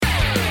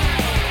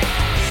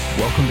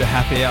Welcome to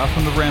Happy Hour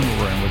from the Ramble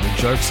Room, where the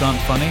jokes aren't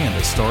funny and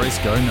the stories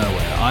go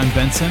nowhere. I'm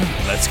Benson.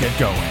 Let's get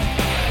going.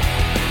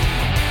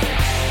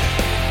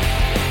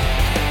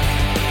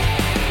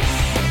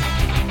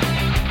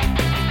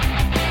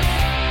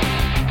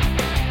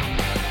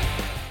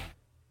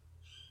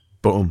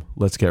 Boom.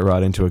 Let's get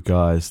right into it,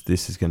 guys.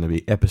 This is going to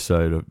be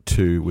episode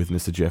 2 with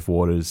Mr. Geoff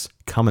Waters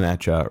coming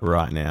at you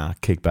right now.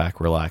 Kick back,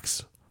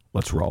 relax.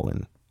 Let's roll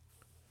in.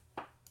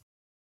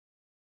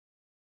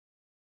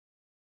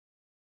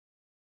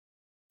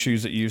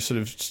 Issues that you've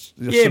sort of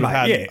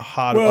had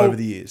hard over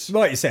the years.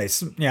 Like you say,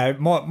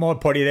 my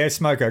potty there,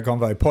 Smoko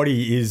Convo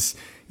potty is,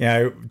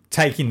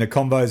 taking the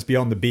convos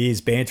beyond the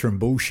beers, banter and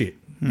bullshit,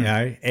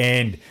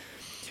 and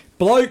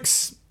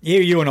blokes,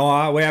 you and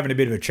I, we're having a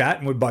bit of a chat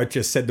and we both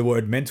just said the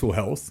word mental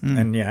health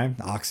and,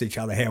 asked each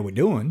other how we're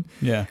doing.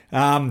 Yeah.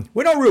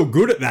 We're not real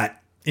good at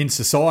that in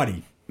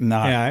society.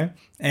 No.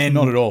 And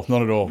not at all.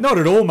 Not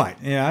at all, mate.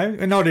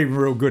 We're not even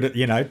real good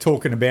at,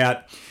 talking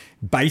about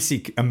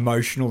basic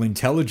emotional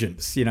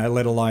intelligence,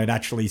 let alone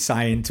actually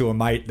saying to a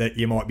mate that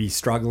you might be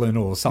struggling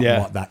or something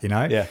like that,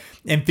 Yeah.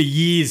 And for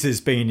years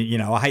there's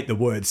been, I hate the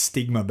word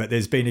stigma, but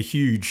there's been a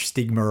huge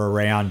stigma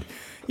around,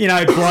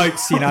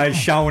 blokes,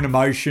 showing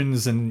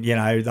emotions and,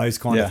 those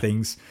kind of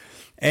things.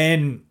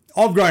 And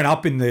I've grown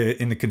up in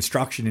the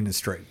construction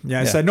industry.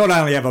 So not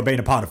only have I been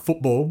a part of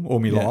football all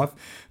my life,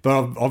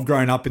 but I've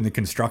grown up in the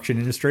construction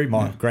industry.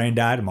 My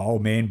granddad and my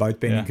old man both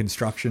been in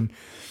construction.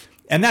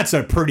 And that's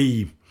a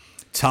pretty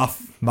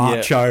tough,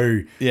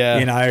 macho,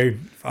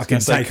 I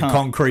can take a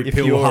concrete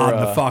pill, harden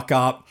the fuck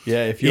up.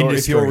 Yeah, if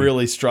you're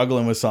really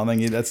struggling with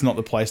something, that's not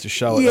the place to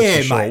show it. That's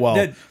for sure.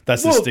 Mate.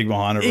 That's the stigma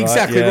behind it, right?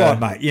 Exactly right,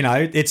 mate.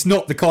 It's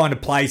not the kind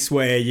of place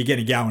where you're going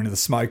to go into the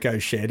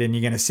smoko shed and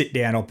you're going to sit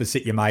down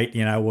opposite your mate,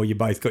 or you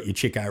both got your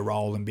Chico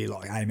roll and be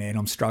like, hey, man,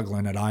 I'm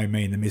struggling at home.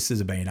 Me and the missus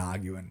have been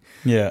arguing.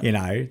 Yeah.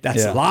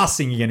 That's the last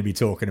thing you're going to be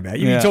talking about.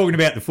 You'll be talking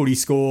about the footy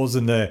scores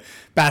and the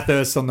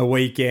Bathurst on the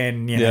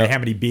weekend, how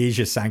many beers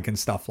you sank and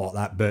stuff like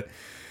that. But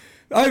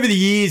over the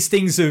years,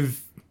 things have,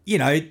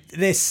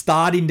 they're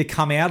starting to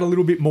come out a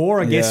little bit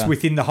more, I guess,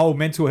 within the whole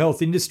mental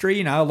health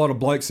industry. A lot of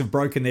blokes have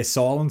broken their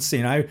silence,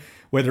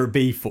 whether it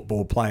be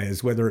football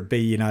players, whether it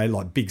be,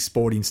 like big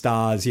sporting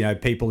stars,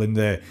 people in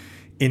the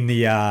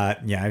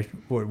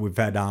we've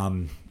had,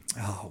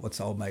 what's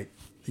the old mate?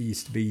 He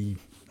used to be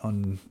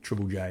on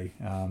Triple J,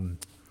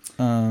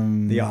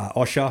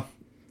 Osher.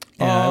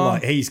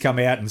 Like he's come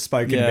out and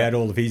spoken about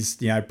all of his,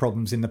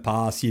 problems in the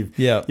past. You've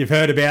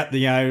heard about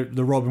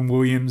the Robin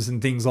Williams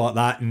and things like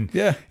that, and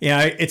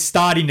it's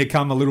starting to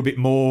come a little bit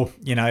more,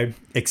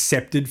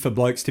 accepted for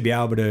blokes to be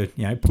able to,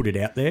 put it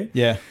out there.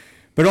 Yeah.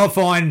 But I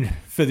find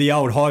for the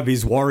old high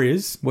vis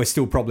warriors, we're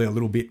still probably a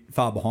little bit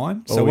far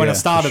behind. So when I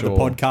started the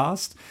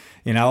podcast,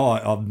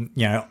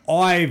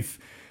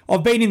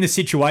 I've been in the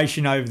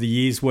situation over the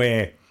years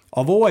where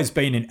I've always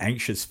been an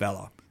anxious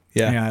fella.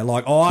 Yeah.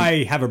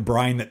 I have a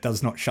brain that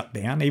does not shut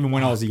down, even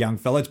when I was a young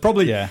fella.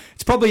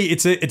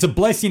 It's a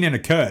blessing and a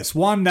curse.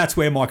 One, that's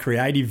where my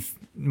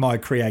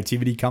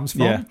creativity comes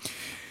from.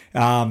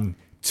 Yeah.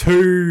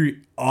 2,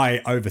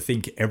 I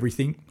overthink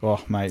everything.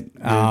 Oh, mate,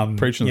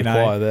 preaching to the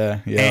choir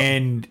there. Yeah.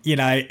 And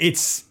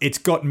it's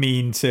gotten me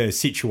into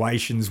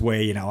situations where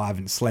I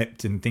haven't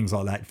slept and things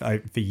like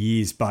that for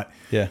years. But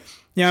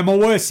my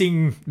worst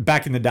thing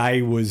back in the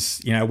day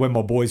was, when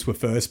my boys were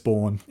first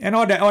born, and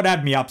I'd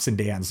have me ups and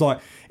downs.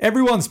 Like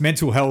everyone's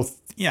mental health,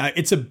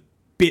 it's a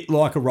bit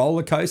like a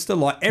roller coaster.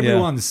 Like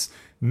everyone's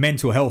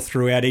mental health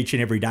throughout each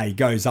and every day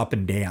goes up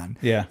and down.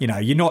 Yeah.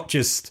 You're not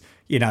just,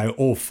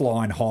 all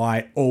flying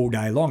high all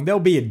day long. There'll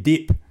be a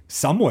dip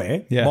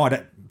somewhere.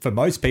 Yeah. For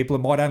most people, it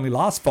might only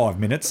last 5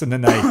 minutes and then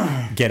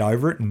they get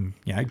over it and,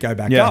 go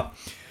back up.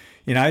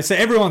 So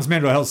everyone's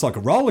mental health's like a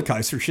roller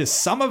coaster. It's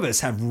just some of us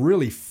have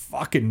really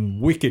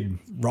fucking wicked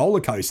roller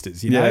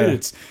coasters,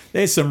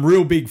 there's some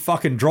real big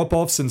fucking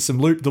drop-offs and some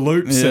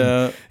loop-de-loops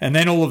and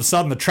then all of a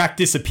sudden the track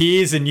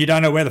disappears and you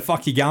don't know where the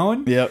fuck you're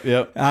going.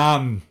 Yep.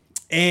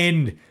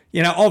 And,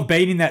 I've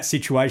been in that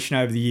situation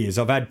over the years.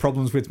 I've had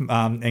problems with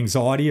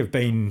anxiety. I've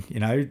been,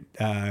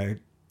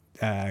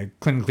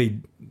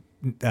 clinically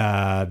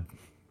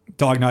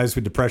diagnosed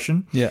with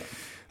depression. Yeah.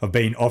 I've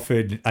been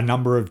offered a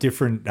number of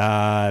different,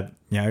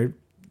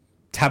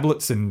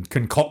 tablets and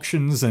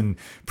concoctions and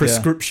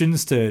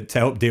prescriptions to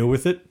help deal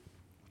with it.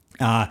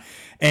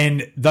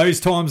 And those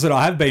times that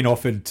I have been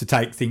offered to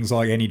take things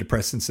like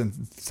antidepressants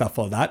and stuff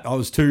like that, I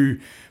was too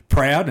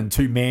proud and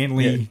too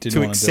manly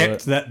to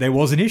accept that there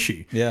was an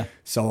issue. Yeah.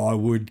 So I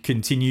would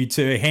continue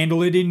to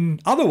handle it in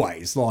other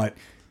ways, like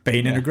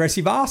being an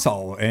aggressive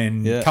arsehole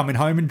and coming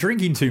home and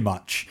drinking too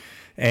much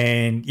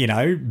and,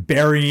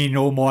 burying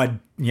all my,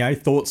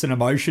 thoughts and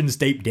emotions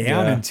deep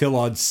down until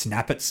I'd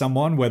snap at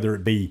someone, whether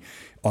it be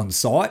on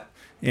site,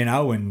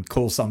 and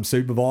call some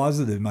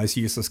supervisor the most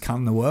useless cunt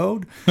in the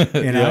world,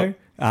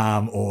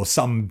 or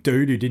some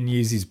dude who didn't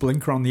use his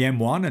blinker on the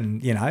M1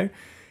 and,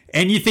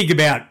 And you think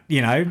about,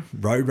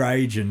 road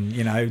rage and,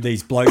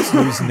 these blokes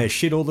losing their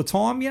shit all the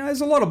time.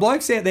 There's a lot of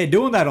blokes out there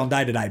doing that on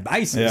day-to-day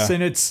basis. Yeah.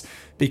 And it's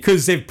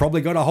because they've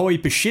probably got a whole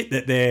heap of shit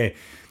that they're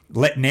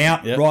letting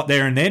out right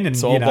there and then. And,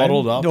 it's all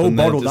bottled up. All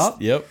bottled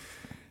up. Yep.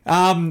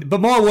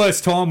 But my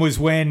worst time was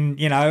when,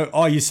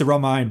 I used to run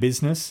my own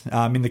business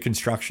in the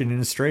construction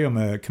industry. I'm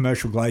a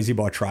commercial glazier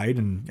by trade,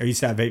 and I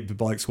used to have a heap of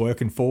blokes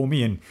working for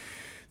me, and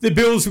the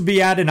bills would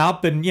be adding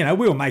up, and,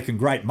 we were making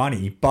great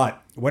money.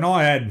 But when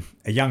I had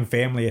a young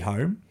family at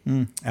home,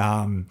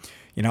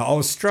 I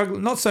was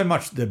struggling. Not so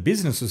much the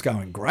business was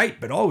going great,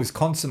 but I was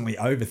constantly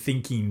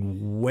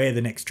overthinking where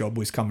the next job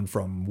was coming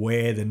from,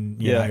 where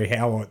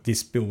how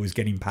this bill was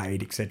getting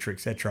paid, et cetera,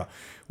 et cetera.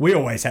 We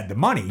always had the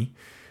money,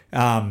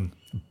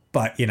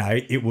 but,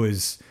 it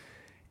was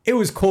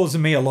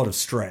causing me a lot of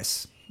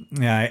stress.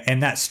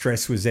 And that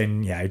stress was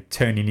then,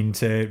 turning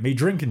into me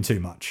drinking too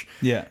much.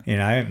 Yeah.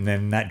 And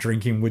then that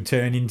drinking would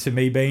turn into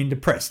me being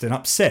depressed and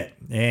upset.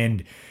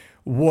 And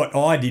what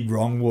I did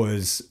wrong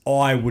was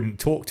I wouldn't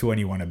talk to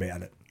anyone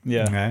about it.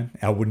 Yeah.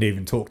 I wouldn't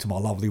even talk to my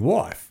lovely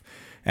wife.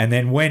 And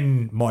then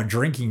when my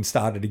drinking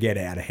started to get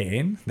out of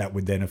hand, that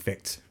would then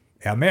affect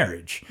our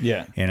marriage.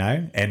 Yeah.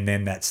 And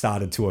then that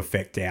started to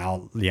affect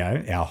our,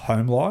 our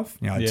home life.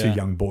 I had 2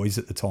 young boys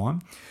at the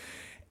time.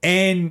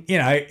 And,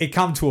 it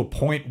come to a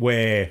point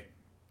where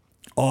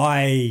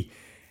I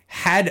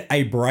had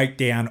a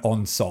breakdown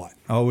on site.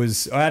 I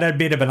had a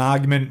bit of an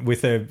argument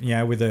with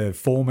a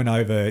foreman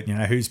over,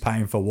 who's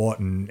paying for what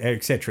and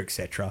et cetera, et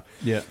cetera.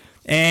 Yeah.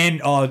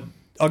 And I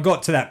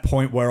got to that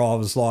point where I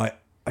was like,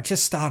 I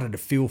just started to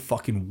feel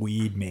fucking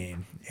weird,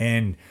 man.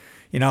 And,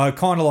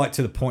 kind of like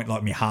to the point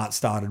like my heart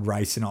started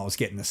racing. I was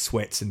getting the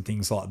sweats and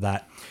things like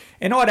that.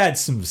 And I'd had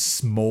some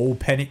small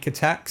panic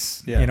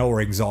attacks,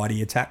 or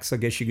anxiety attacks, I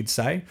guess you could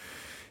say.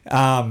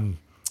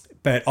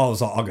 But I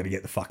was like, I've got to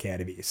get the fuck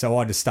out of here. So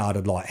I just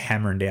started like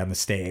hammering down the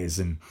stairs.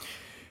 And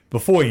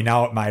before you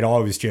know it, mate, I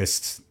was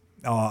just,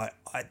 I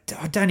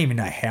don't even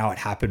know how it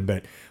happened,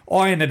 but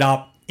I ended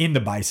up in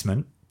the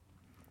basement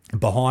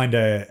behind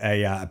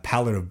a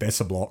pallet of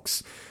Besser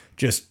blocks,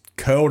 just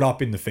curled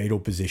up in the fetal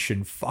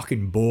position,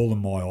 fucking bawling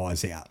my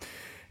eyes out.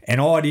 And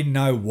I didn't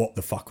know what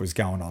the fuck was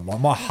going on. Like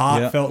my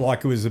heart felt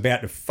like it was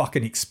about to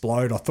fucking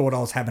explode. I thought I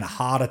was having a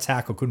heart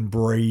attack. I couldn't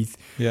breathe.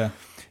 Yeah.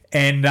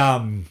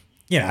 And,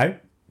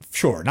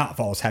 sure enough,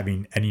 I was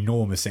having an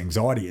enormous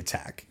anxiety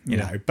attack, you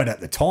know. But at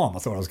the time, I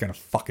thought I was going to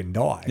fucking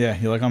die. Yeah,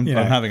 you're like, I'm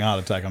having a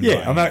heart attack. I'm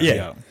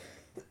dying.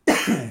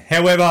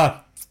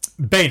 However,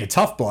 being a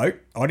tough bloke,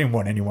 I didn't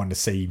want anyone to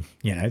see,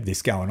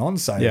 this going on.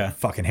 So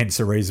fucking hence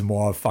the reason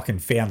why I fucking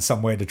found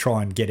somewhere to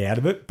try and get out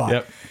of it.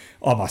 But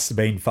I must have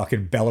been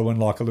fucking bellowing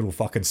like a little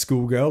fucking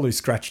schoolgirl who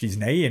scratched his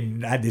knee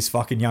and had this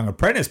fucking young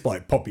apprentice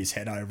bloke pop his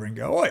head over and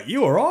go, "Oi,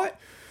 you all right?"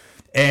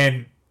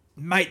 And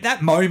mate,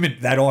 that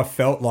moment that I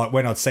felt like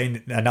when I'd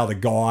seen another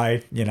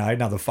guy,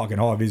 another fucking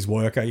high-vis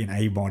worker,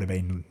 he might have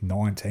been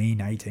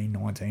 19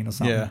 or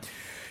something.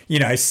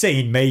 Yeah.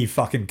 Seeing me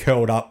fucking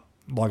curled up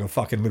like a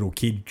fucking little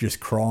kid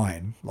just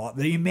crying, like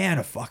the amount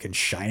of fucking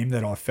shame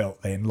that I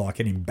felt then, like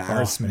an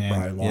embarrassment,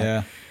 bro.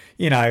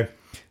 Like,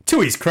 to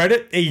his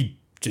credit, he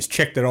just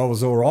checked that I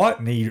was all right,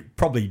 and he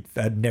probably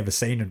had never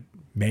seen a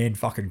man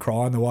fucking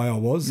crying the way I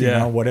was,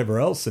 whatever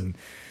else. And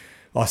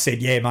I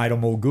said, "Yeah, mate,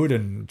 I'm all good,"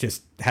 and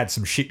just had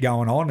some shit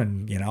going on,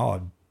 and I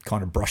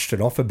kind of brushed it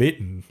off a bit,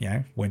 and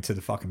went to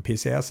the fucking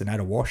piss house and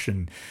had a wash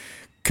and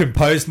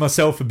composed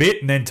myself a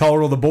bit, and then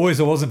told all the boys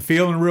I wasn't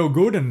feeling real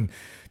good, and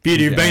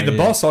beauty of being the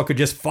boss, I could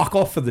just fuck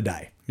off for the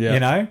day,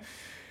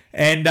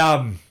 And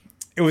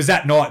it was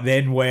that night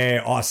then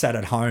where I sat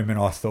at home and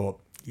I thought,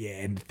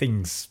 and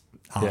things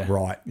aren't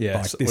right. Yeah,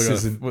 like, so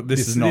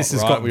this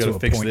has gotten to a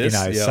point,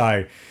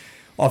 So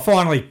I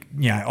finally,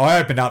 I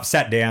opened up,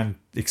 sat down,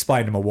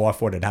 explained to my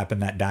wife what had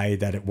happened that day,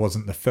 that it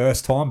wasn't the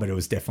first time, but it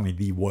was definitely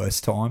the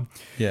worst time.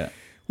 Yeah.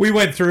 We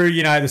went through,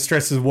 the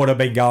stresses of what I've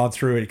been going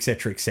through, et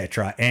cetera, et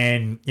cetera.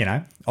 And,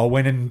 I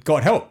went and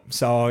got help.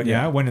 So,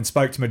 I went and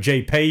spoke to my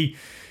GP.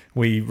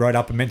 We wrote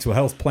up a mental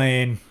health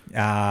plan,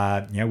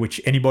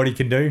 which anybody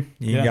can do.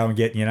 You can go and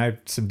get,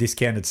 some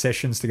discounted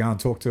sessions to go and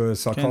talk to a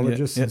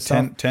psychologist and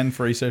stuff. 10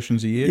 free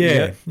sessions a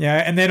year. Yeah.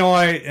 And then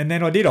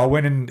I did. I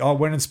went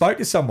and spoke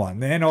to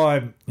someone. Then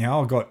I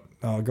got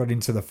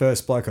into the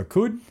first bloke I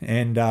could,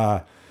 and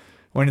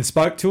went and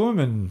spoke to him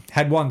and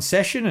had one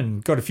session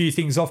and got a few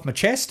things off my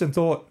chest and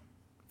thought,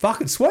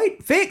 fucking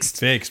sweet,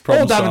 fixed,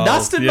 problem all done and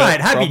solved. dusted,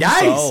 mate. Happy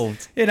days.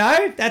 Solved.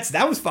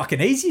 That was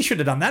fucking easy. You should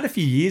have done that a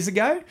few years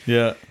ago.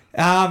 Yeah.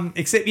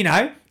 Except,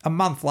 a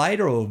month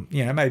later or,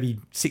 maybe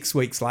 6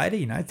 weeks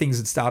later, things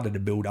had started to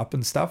build up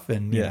and stuff.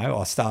 And,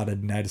 I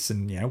started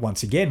noticing,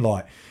 once again,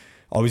 like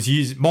I was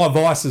my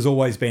vice has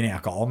always been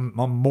alcohol. I'm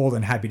more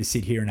than happy to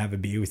sit here and have a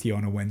beer with you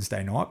on a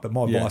Wednesday night, but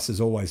my vice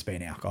has always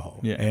been alcohol.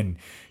 Yeah. And,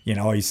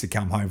 I used to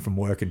come home from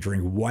work and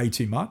drink way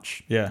too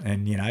much. Yeah.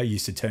 And, it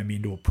used to turn me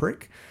into a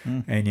prick.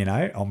 And,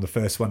 I'm the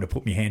first one to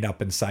put my hand up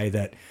and say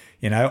that,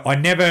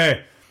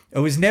 it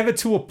was never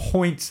to a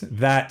point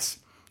that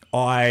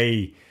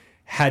I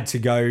had to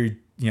go,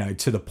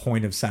 to the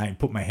point of saying,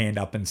 put my hand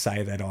up and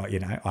say that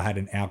I had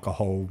an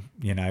alcohol,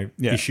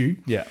 issue.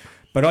 Yeah.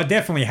 But I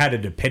definitely had a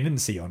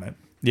dependency on it.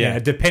 Yeah.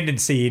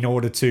 Dependency in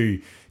order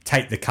to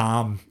take the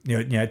calm,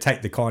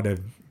 take the kind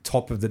of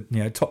top the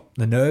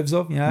nerves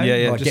of,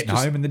 like getting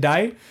home in the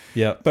day.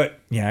 Yeah. But,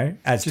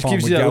 as just time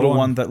gives would you that go little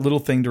on, that little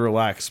thing to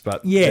relax.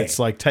 But Yeah. it's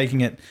like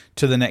taking it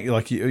to the next,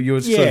 like you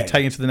were sort of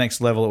taking it to the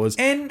next level. It was,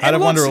 And I don't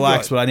want to lots of relax,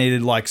 guys- but I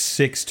needed like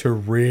 6 to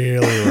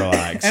really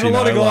relax. And a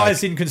lot of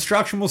guys in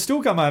construction will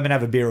still come home and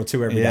have a beer or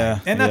two every day. Yeah,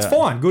 And that's yeah.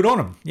 fine. Good on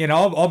them.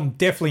 I'm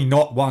definitely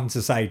not one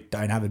to say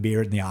don't have a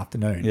beer in the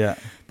afternoon. Yeah.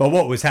 But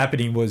what was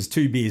happening was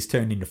 2 beers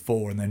turned into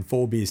 4 and then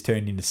 4 beers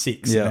turned into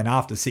 6. Yeah. And then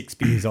after 6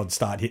 beers, I'd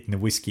start hitting the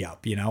whiskey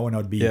up, and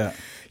I'd be, Yeah.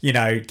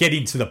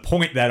 getting to the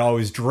point that I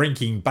was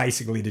drinking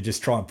basically to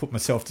just try and put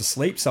myself to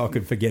sleep so I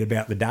could forget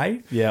about the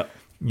day. Yeah.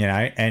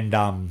 And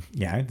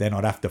then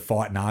I'd have to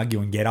fight and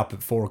argue and get up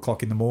at 4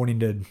 o'clock in the morning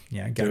to, go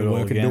Do to it all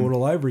work and again. do it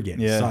all over again.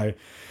 Yeah.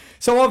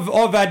 So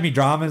I've had me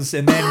dramas,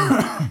 and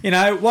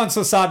then, once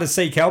I started to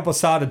seek help, I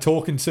started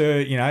talking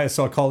to, a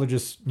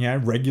psychologist,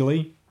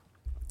 regularly.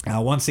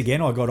 Once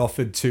again, I got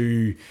offered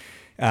to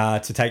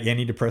take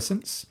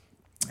antidepressants,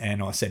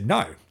 and I said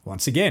no.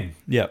 Once again,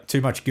 Yep.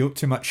 too much guilt,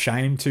 too much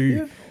shame,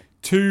 too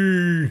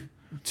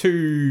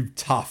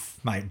tough,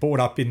 mate. Brought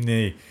up in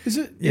the Is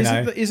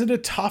it a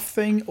tough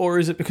thing, or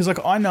is it because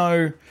like I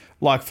know,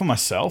 like for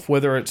myself,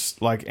 whether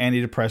it's like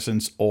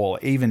antidepressants or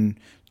even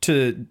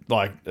to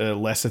like a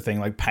lesser thing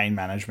like pain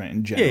management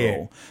in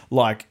general,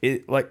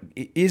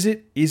 is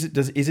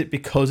it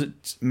because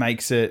it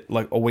makes it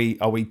like are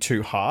we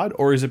too hard,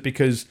 or is it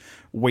because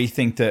we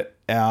think that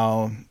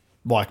our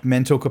like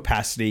mental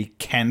capacity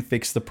can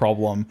fix the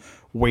problem,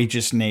 we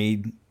just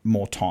need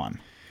more time?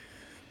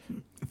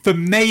 For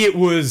me, it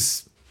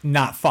was,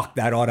 nah, fuck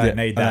that. I don't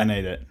need that. I don't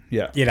need it.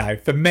 Yeah.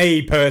 For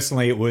me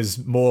personally, it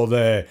was more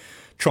the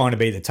trying to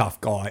be the tough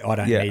guy. I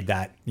don't Yeah. need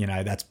that.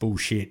 That's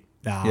bullshit.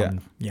 Yeah.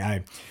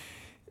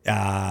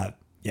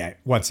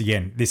 Once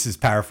again, this is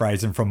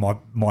paraphrasing from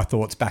my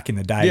thoughts back in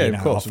the day. Yeah,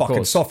 of course, of fucking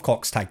course. soft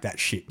cocks take that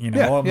shit. I'm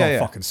Yeah, not yeah.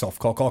 fucking soft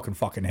cock. I can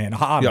fucking hand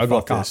hard. Yeah, the I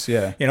got fuck this,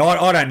 up. yeah.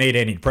 I don't need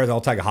any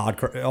depressant.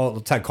 I'll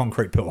take a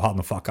concrete pill, harden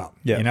the fuck up.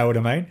 Yeah. You know what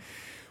I mean?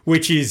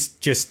 Which is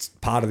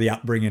just part of the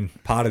upbringing,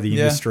 part of the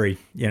industry,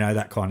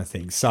 that kind of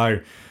thing.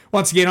 So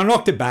once again, I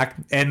knocked it back,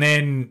 and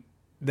then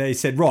they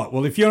said, right,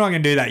 well, if you're not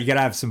going to do that, you got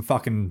to have some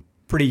fucking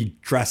pretty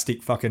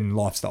drastic fucking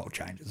lifestyle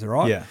changes, all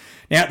right? Yeah.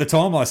 Now, at the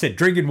time, like I said,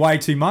 drinking way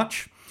too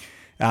much,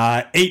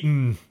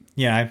 eating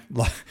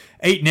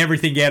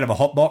everything out of a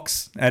hot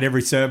box at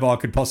every servo I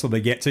could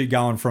possibly get to,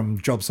 going from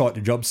job site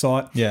to job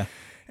site. Yeah.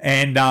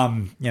 And,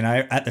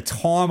 at the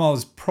time, I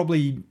was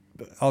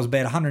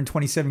about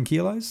 127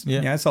 kilos.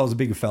 Yeah. So I was a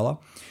bigger fella.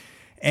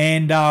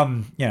 And,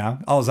 I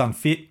was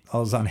unfit. I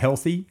was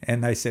unhealthy.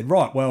 And they said,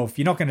 right, well, if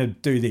you're not going to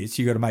do this,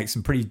 you got to make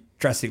some pretty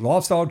drastic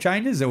lifestyle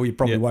changes, or you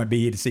probably won't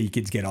be here to see your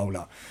kids get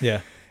older.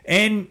 Yeah.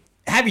 And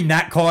having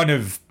that kind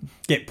of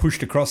get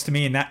pushed across to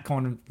me in that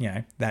kind of,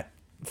 that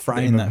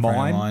frame of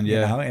mind,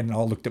 and I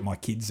looked at my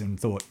kids and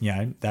thought,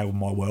 they were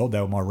my world.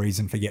 They were my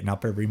reason for getting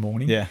up every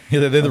morning. Yeah.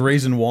 They're the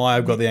reason why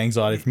I've got the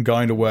anxiety from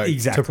going to work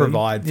to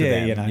provide for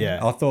them.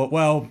 I thought,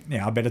 well,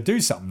 I better do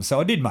something. So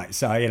I did, mate.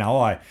 So,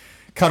 I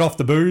cut off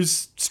the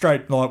booze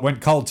straight, went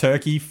cold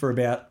turkey for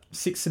about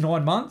 6 to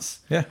 9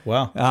 months. Yeah.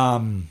 Wow.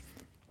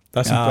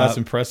 That's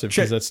impressive,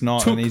 because that's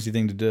not an easy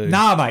thing to do.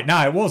 Nah, mate.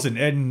 No, it wasn't.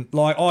 And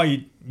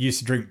I used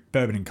to drink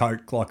bourbon and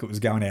Coke like it was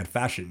going out of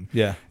fashion.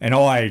 Yeah. And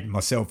I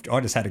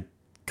just had a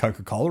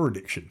Coca-Cola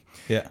addiction.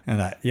 Yeah. And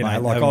that, Mate,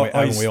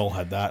 haven't we all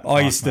had that?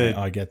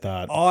 I get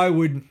that. I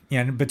would,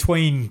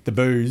 between the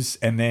booze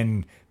and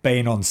then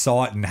being on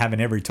site and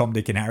having every Tom,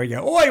 Dick and Harry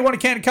go, oh, you want a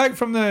can of Coke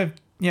from the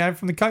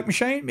Coke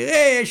machine?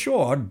 Yeah,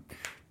 sure. I'd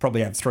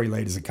probably have 3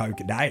 litres of Coke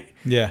a day.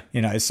 Yeah.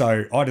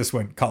 So I just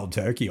went cold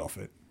turkey off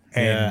it.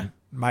 And,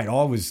 mate,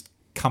 I was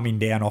coming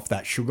down off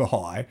that sugar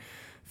high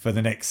for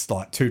the next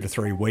 2 to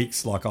 3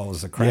 weeks like I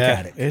was a crack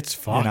addict. It's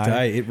fucked,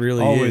 It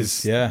really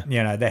is. Yeah.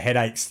 The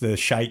headaches, the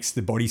shakes,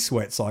 the body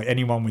sweats, like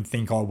anyone would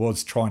think I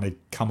was trying to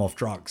come off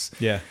drugs.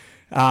 Yeah.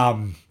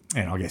 And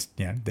I guess,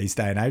 these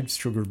day and age,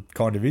 sugar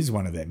kind of is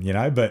one of them,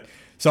 But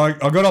so I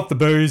got off the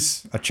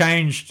booze. I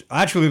changed.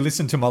 I actually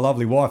listened to my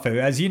lovely wife, who,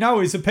 as you know,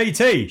 is a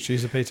PT.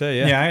 She's a PT,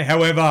 yeah.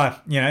 However,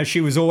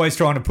 she was always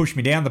trying to push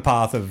me down the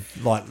path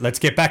of, let's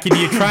get back into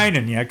your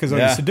training, because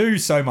I used to do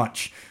so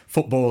much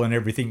football and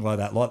everything like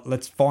that.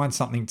 Let's find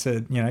something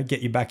to,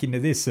 get you back into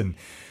this. And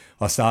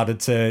I started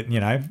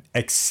to,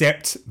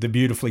 accept the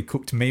beautifully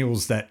cooked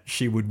meals that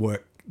she would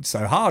work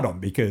so hard on,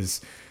 because,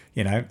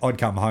 I'd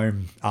come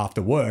home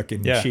after work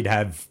and she'd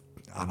have,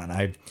 I don't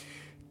know,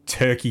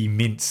 turkey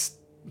mince,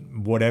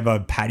 whatever,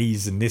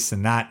 patties and this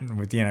and that, and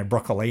with,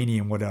 broccolini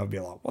and whatever. I'd be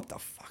like, what the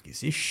fuck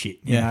is this shit?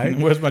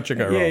 Where's my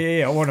chicken roll?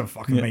 Yeah. I want a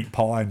fucking meat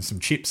pie and some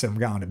chips and I'm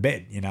going to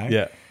bed,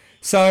 Yeah.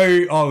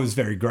 So I was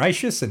very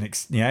gracious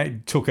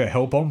and, took her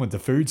help on with the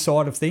food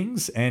side of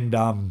things. And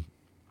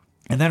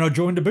then I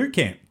joined a boot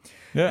camp.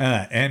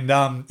 Yeah.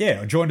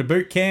 I joined a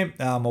boot camp.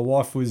 My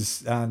wife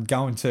was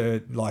going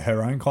to like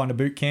her own kind of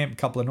boot camp a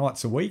couple of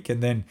nights a week.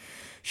 And then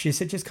she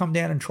said, just come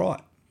down and try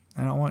it.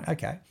 And I went,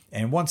 okay.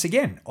 And once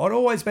again, I'd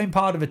always been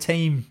part of a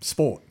team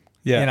sport,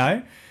 you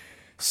know?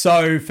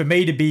 So for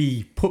me to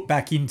be put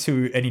back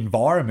into an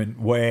environment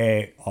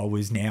where I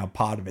was now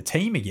part of a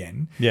team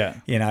again,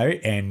 you know,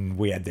 and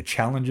we had the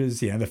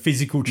challenges, you know, the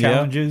physical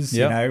challenges,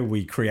 you know,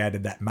 we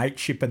created that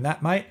mateship and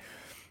that, mate.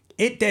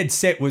 It dead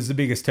set was the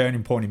biggest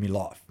turning point in my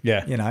life.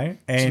 Yeah. You know?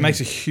 And so it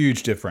makes a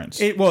huge difference.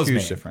 It was,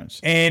 huge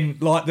difference.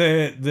 And like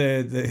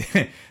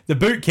the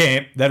boot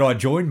camp that I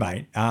joined,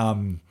 mate,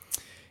 I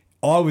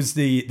was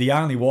the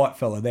only white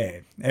fella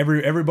there.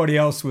 Everybody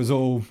else was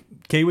all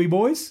Kiwi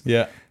boys.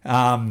 Yeah.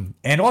 And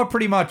I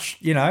pretty much,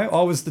 you know,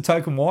 I was the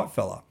token white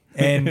fella.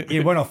 And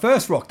when I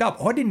first rocked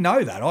up, I didn't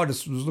know that. I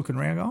just was looking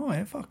around going, oh,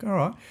 yeah, fuck, all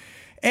right.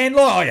 And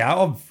like, yeah,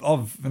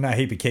 I've known a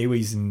heap of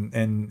Kiwis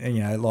and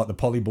you know, like the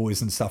poly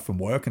boys and stuff from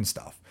work and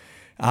stuff.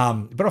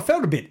 But I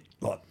felt a bit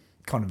like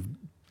kind of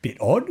bit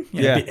odd,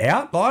 you know, a bit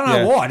out. Like, I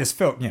don't know why. I just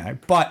felt, you know,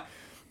 but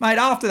mate,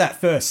 after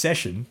that first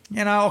session,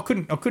 you know, I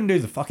couldn't do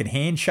the fucking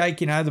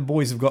handshake. You know, the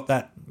boys have got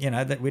that, you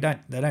know, that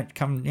they don't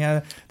come, you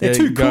know, they're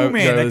too cool,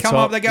 man. They come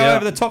up, they go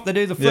over the top, they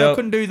do the flip. I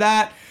couldn't do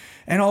that.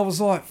 And I was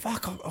like,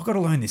 fuck, I've got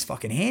to learn this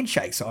fucking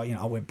handshake. So, you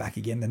know, I went back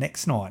again the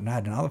next night and I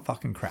had another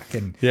fucking crack.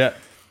 And you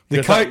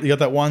got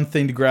that one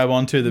thing to grab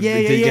onto that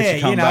gets you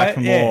come back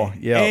for more.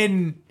 Yeah.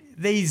 And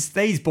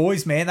these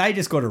boys, man, they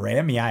just got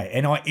around me,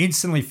 and I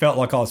instantly felt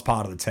like I was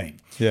part of the team.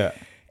 Yeah.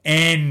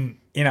 And,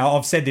 you know,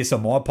 I've said this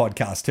on my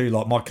podcast too,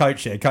 like my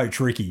coach there, Coach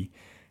Ricky,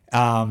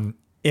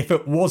 if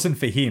it wasn't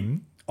for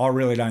him, I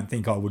really don't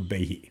think I would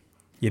be here,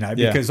 you know,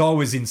 because I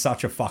was in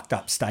such a fucked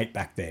up state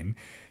back then.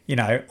 You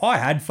know, I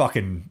had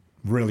fucking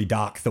really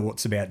dark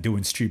thoughts about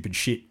doing stupid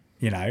shit,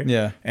 you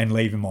know, and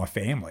leaving my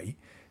family.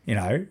 You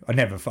know, I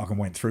never fucking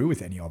went through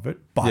with any of it.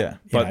 But,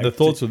 the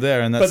thoughts were there.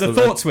 And the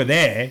thoughts were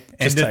there.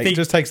 And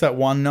just takes that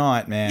one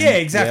night, man. Yeah,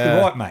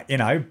 exactly right, mate. You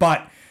know,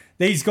 but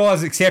these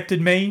guys accepted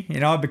me.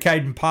 You know, I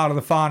became part of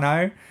the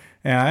whānau,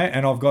 you know,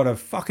 and I've got a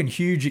fucking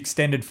huge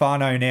extended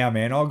whānau now,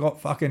 man. I got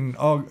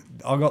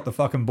the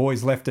fucking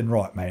boys left and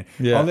right, man.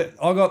 Yeah.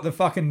 I got the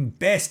fucking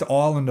best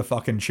Islander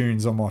fucking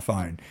tunes on my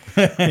phone.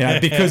 You know,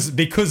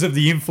 because of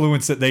the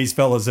influence that these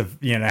fellas have,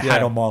 you know,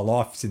 had on my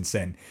life since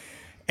then.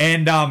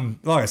 And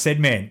like I said,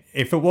 man,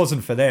 if it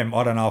wasn't for them,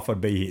 I don't know if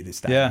I'd be here this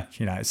day. Yeah.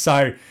 You know,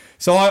 so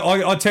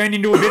I turned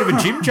into a bit of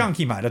a gym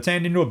junkie, mate. I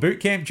turned into a boot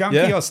camp junkie.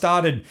 Yeah. I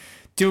started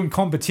doing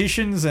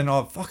competitions and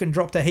I fucking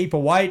dropped a heap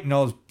of weight and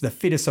I was the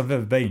fittest I've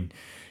ever been.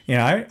 You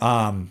know,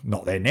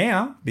 not there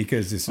now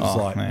because this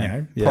was you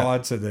know, prior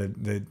to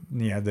the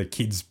you know, the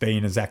kids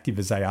being as active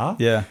as they are.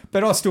 Yeah.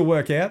 But I still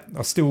work out.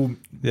 I still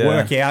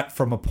work out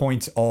from a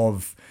point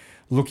of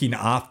looking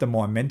after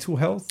my mental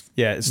health.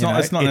 Yeah, it's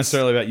not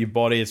necessarily about your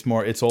body. It's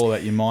all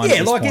about your mind.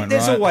 Yeah, like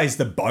there's always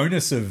the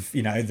bonus of,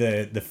 you know,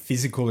 the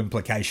physical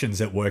implications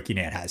that working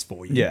out has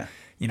for you. Yeah.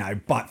 You know,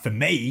 but for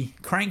me,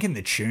 cranking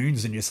the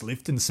tunes and just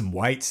lifting some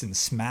weights and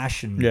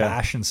smash and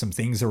bashing some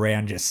things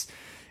around, just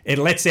it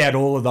lets out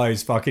all of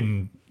those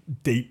fucking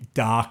deep,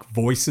 dark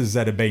voices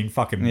that have been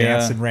fucking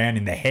bouncing around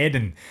in the head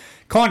and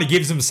kind of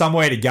gives them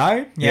somewhere to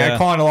go. You know,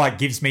 kind of like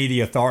gives me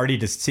the authority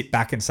to sit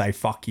back and say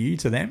fuck you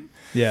to them.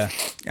 Yeah.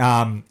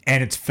 And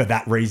it's for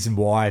that reason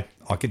why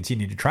I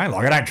continue to train.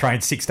 Like I don't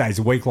train 6 days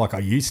a week like I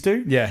used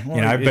to. Yeah. Well,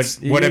 you know, but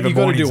whatever you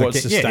mornings do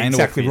what's sustainable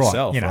exactly for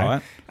yourself, right. You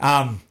know,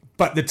 right?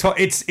 But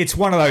it's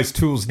one of those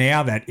tools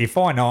now that if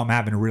I know I'm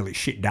having a really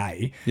shit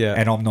day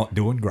and I'm not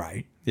doing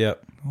great,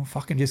 I'll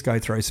fucking just go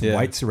throw some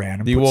weights around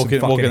and you walk in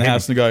the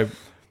house and go,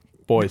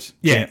 boys,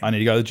 I need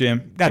to go to the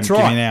gym. That's Give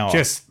right. me an hour.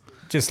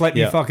 Just let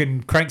me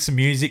fucking crank some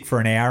music for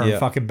an hour and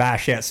fucking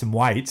bash out some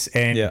weights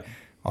and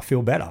I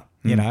feel better.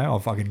 You know, I'll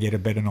fucking get a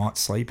better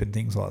night's sleep and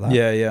things like that.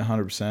 Yeah,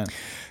 100%.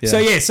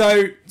 Yeah.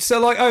 So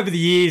like over the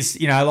years,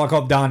 you know, like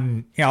I've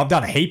done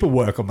a heap of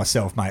work on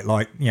myself, mate.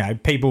 Like, you know,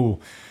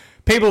 people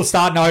are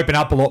starting to open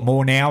up a lot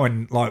more now,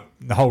 and like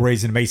the whole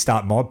reason of me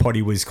starting my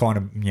potty was kind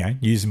of, you know,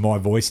 using my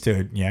voice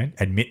to, you know,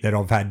 admit that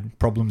I've had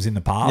problems in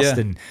the past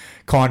and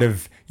kind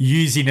of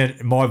using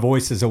my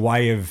voice as a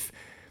way of,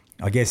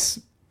 I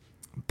guess,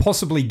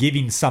 possibly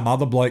giving some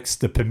other blokes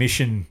the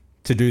permission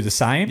to do the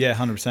same. Yeah,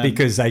 100%.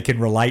 Because they can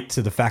relate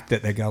to the fact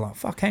that they go like,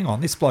 fuck, hang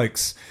on, this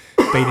bloke's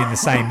been in the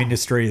same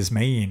industry as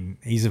me and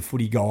he's a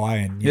footy guy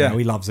and, you know,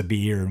 he loves a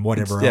beer and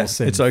whatever else.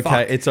 And it's okay.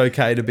 Fuck. It's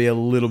okay to be a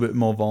little bit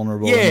more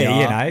vulnerable.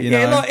 Yeah, you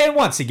know. Like, and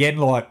once again,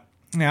 like,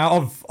 you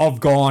know, I've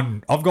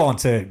gone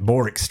to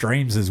more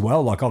extremes as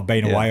well. Like I've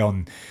been away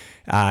on,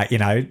 you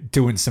know,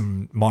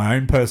 doing my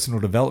own personal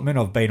development.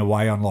 I've been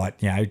away on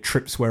like, you know,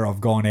 trips where I've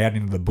gone out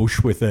into the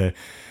bush with a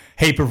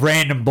heap of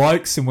random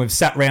blokes and we've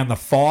sat around the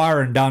fire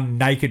and done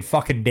naked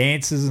fucking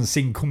dances and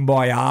sing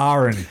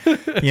Kumbaya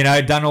and, you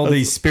know, done all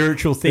these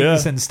spiritual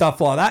things and stuff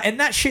like that. And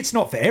that shit's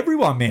not for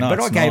everyone, man. No, but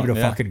I gave it a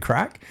fucking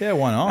crack. Yeah,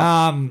 why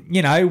not?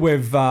 You know,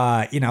 we've,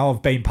 you know,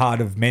 I've been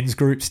part of men's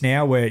groups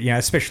now where, you know,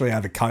 especially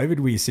over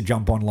COVID, we used to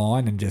jump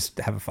online and just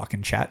have a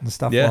fucking chat and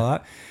stuff like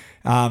that.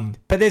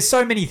 But there's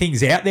so many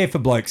things out there for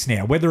blokes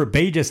now, whether it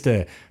be just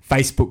a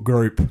Facebook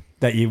group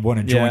that you want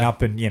to join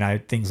up and,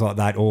 things like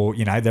that, or,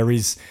 there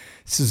is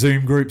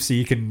Zoom groups that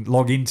you can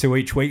log into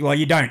each week. Like,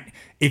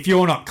 if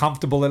you're not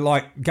comfortable,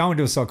 like, going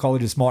to a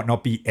psychologist might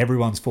not be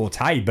everyone's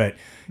forte, but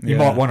you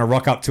might want to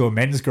rock up to a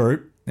men's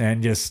group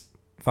and just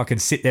fucking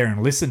sit there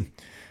and listen.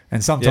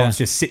 And sometimes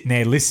just sitting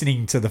there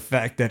listening to the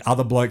fact that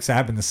other blokes are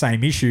having the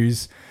same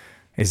issues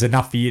is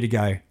enough for you to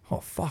go, oh,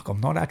 fuck, I'm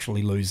not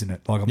actually losing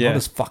it. Like, I'm not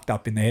as fucked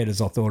up in the head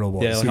as I thought I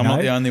was. Yeah, like I'm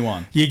not the only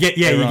one. You get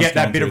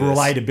that bit of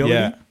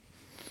relatability.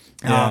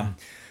 Yeah.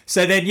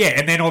 So then,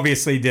 and then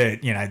obviously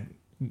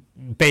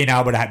being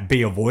able to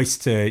be a voice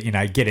to,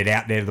 get it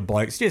out there to the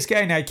blokes. Just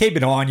go, keep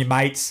an eye on your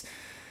mates,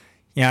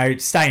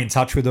 stay in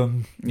touch with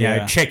them,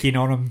 check in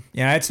on them.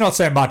 It's not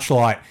so much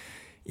like,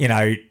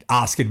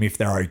 asking them if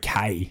they're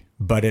okay,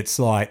 but it's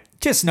like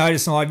just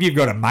noticing, like, if you've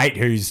got a mate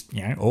who's,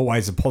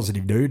 always a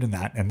positive dude and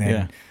that, and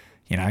then,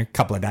 a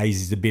couple of days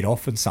he's a bit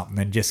off and something,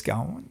 and just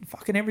going,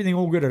 fucking everything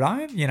all good at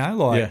home,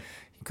 it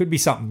could be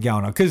something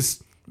going on.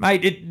 Because,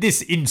 mate,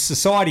 this in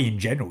society in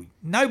general,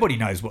 nobody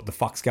knows what the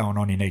fuck's going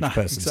on in each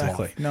person's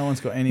life. No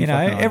one's got any fucking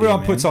idea,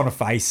 everyone puts on a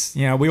face.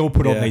 We all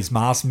put on these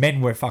masks.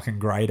 Men, we're fucking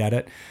great at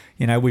it.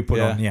 We put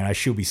on,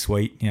 she'll be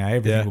sweet.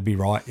 Everything will be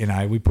right.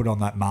 We put on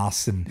that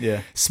mask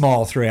and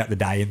smile throughout the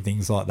day and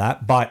things like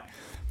that. But,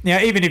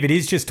 even if it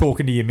is just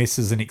talking to your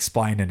missus and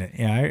explaining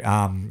it,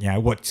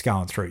 what's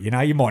going through.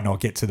 You might not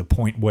get to the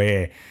point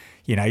where,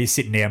 you're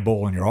sitting down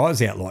bawling your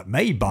eyes out like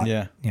me, but,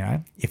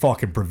 if I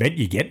can prevent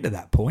you getting to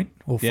that point,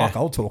 well, fuck,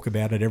 I'll talk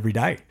about it every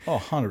day. Oh,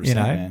 100%,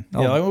 man.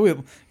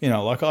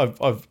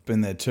 I've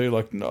been there too.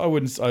 Like, I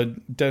wouldn't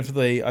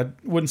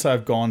say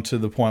I've gone to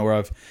the point where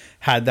I've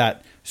had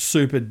that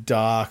super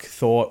dark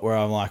thought where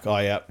I'm like, oh,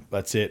 yeah,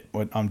 that's it.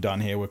 I'm done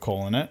here. We're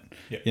calling it.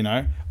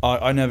 Yep.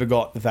 I never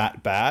got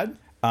that bad.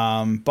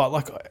 But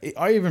like,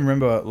 I even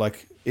remember,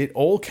 like, it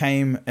all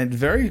came in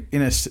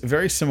a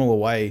very similar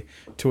way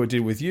to what it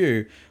did with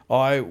you.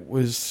 I'd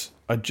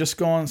just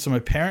gone, so my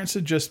parents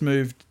had just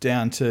moved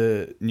down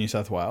to New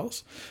South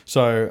Wales.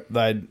 So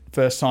they'd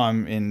first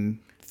time in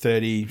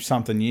 30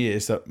 something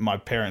years that my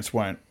parents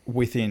weren't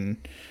within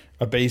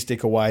a bee's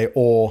dick away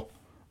or,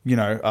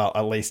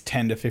 at least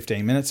 10 to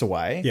 15 minutes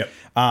away. Yep.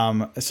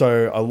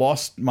 So I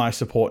lost my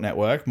support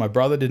network. My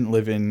brother didn't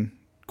live in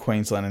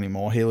Queensland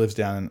anymore. He lived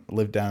down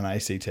in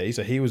ACT,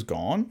 so he was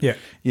gone. Yeah.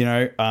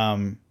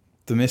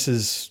 The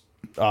missus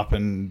up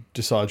and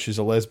decides she's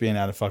a lesbian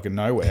out of fucking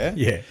nowhere.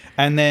 Yeah.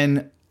 And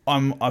then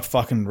I'm a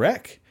fucking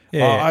wreck.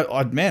 Yeah.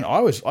 I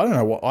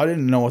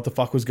didn't know what the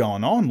fuck was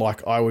going on.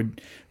 Like, I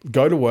would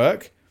go to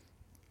work,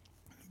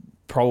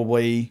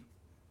 probably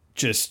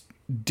just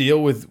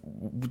deal with,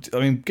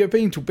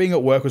 being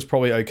at work was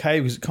probably okay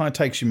because it kind of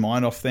takes your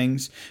mind off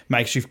things,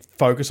 makes you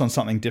focus on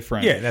something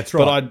different. Yeah, that's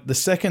right. But the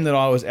second that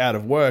I was out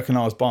of work and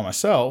I was by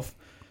myself,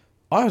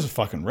 I was a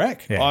fucking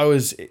wreck. Yeah.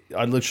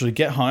 I'd literally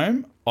get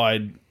home,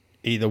 I'd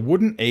either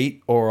wouldn't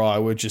eat or I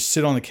would just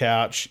sit on the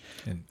couch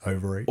and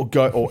overeat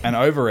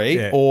overeat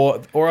yeah.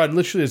 or I'd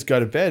literally just go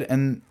to bed.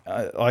 And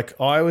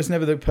I was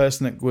never the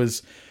person that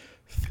was,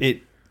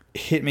 it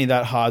hit me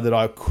that hard that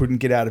I couldn't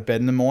get out of bed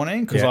in the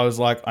morning because I was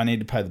like, I need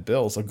to pay the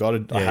bills. I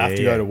have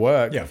to go to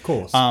work. Yeah, of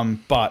course.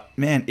 But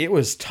man, it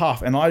was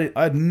tough, and I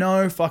had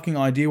no fucking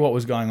idea what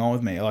was going on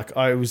with me. Like,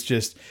 I was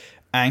just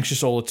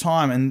anxious all the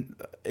time, and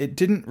it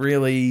didn't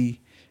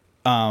really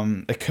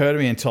occur to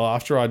me until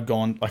after I'd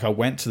gone. Like, I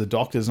went to the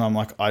doctors, and I'm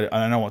like, I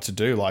don't know what to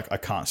do. Like, I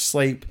can't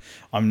sleep.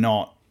 I'm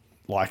not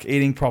like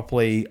eating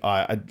properly.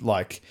 I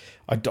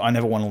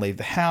never want to leave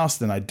the house.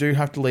 Then I do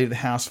have to leave the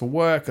house for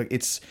work. Like,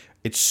 it's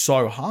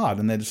so hard.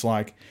 And they're just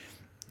like,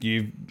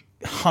 you've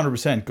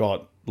 100%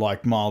 got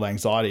like mild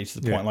anxiety to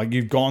the point. Like,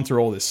 you've gone through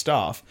all this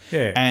stuff.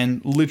 Yeah.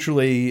 And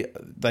literally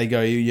they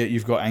go,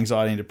 you've got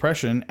anxiety and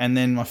depression. And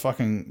then my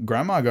fucking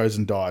grandma goes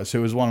and dies,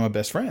 who was one of my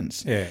best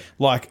friends. Yeah.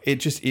 Like,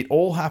 it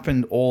all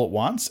happened all at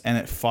once, and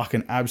it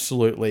fucking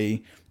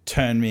absolutely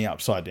turned me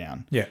upside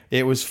down. Yeah.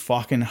 It was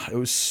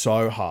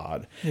so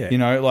hard.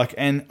 Yeah. Like,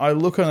 and I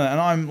look on it and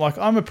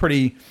I'm a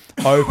pretty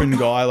open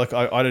guy. Like,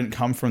 I didn't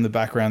come from the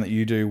background that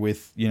you do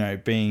with,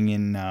 being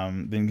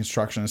in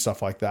construction and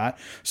stuff like that.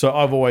 So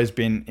I've always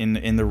been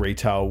in the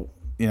retail,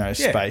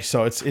 space.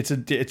 So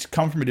it's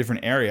come from a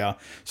different area.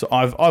 So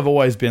I've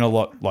always been a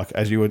lot, like,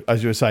 as you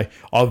would say,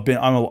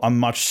 I'm a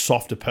much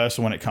softer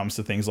person when it comes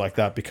to things like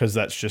that, because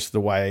that's just the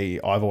way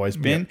I've always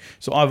been. Yeah.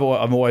 So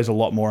I'm always a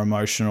lot more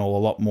emotional, a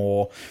lot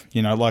more,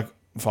 like,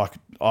 fuck,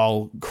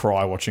 I'll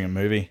cry watching a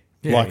movie.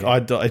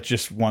 Yeah, it's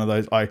just one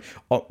of those.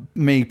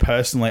 Me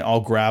personally,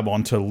 I'll grab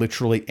onto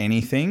literally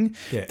anything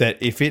that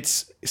if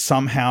it's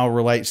somehow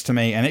relates to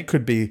me, and it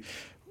could be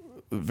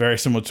very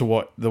similar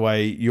to the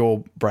way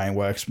your brain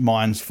works.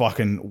 Mine's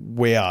fucking,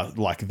 we are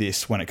like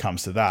this when it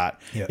comes to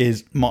that. Yep.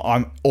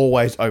 I'm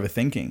always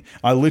overthinking.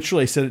 I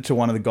literally said it to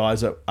one of the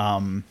guys at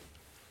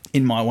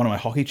in one of my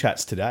hockey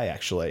chats today,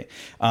 actually.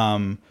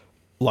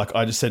 Like,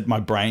 I just said my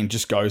brain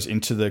just goes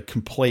into the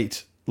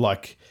complete,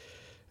 like,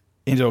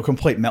 into a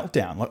complete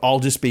meltdown. Like I'll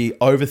just be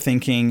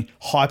overthinking,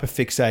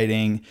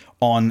 hyperfixating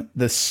on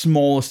the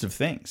smallest of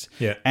things.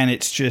 Yeah. And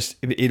it's just,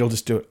 it'll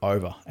just do it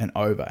over and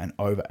over and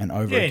over and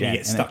over Yeah, again. and you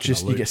get stuck in a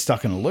you loop. get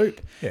stuck in a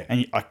loop. Yeah.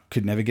 And I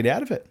could never get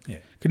out of it. Yeah.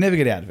 Could never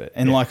get out of it.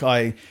 And like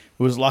I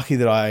was lucky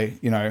that I,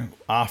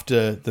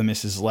 after the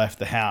missus left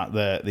the house,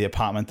 the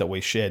apartment that we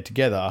shared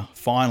together,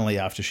 finally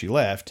after she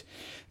left,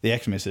 the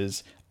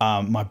ex-missus,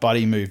 my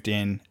buddy moved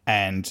in,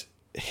 and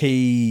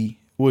he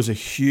was a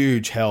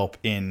huge help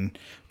in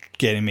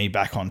getting me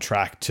back on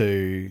track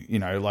to,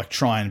 like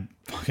try and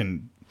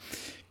fucking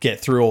get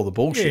through all the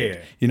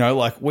bullshit. Yeah.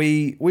 Like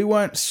we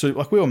weren't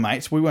we were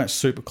mates. We weren't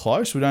super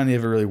close. We'd only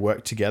ever really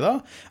worked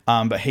together.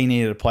 But he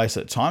needed a place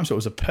at the time, so it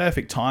was a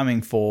perfect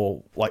timing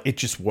for like it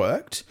just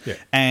worked. Yeah.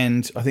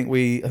 And I think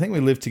we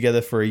lived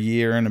together for a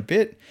year and a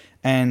bit,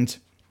 and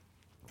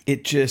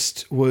it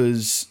just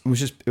was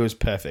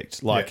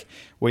perfect. Like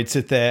we'd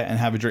sit there and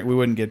have a drink. We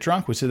wouldn't get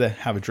drunk. We'd sit there,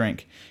 have a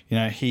drink.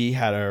 He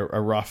had a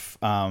rough,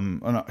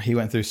 he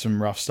went through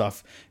some rough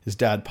stuff. His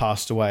dad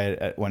passed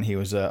away when he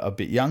was a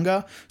bit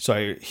younger.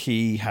 So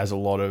he has a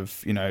lot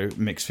of,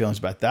 mixed feelings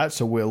about that.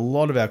 So a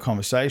lot of our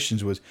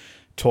conversations was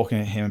talking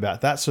to him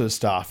about that sort of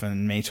stuff,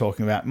 and me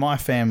talking about my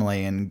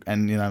family and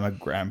my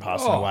grand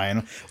passing away.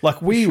 And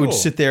like we would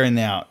sit there in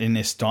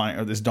this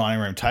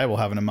dining room table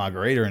having a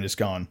margarita and just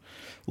going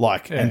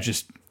and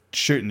just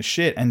shooting the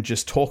shit and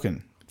just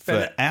talking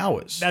for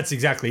hours. That's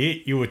exactly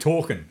it. You were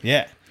talking.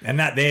 Yeah. And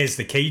there's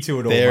the key to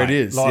it all. There mate.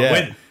 it is.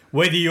 Like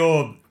whether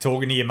you're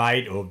talking to your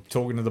mate or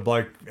talking to the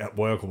bloke at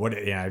work or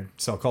whatever,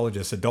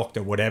 psychologist, a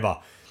doctor, whatever,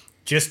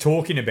 just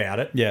talking about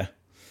it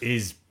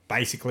is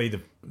basically the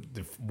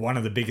one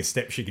of the biggest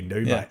steps you can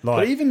do, mate.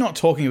 But even not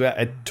talking about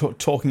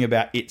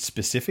it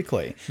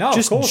specifically, no,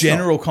 just of course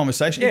general not.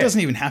 conversation. Yeah. It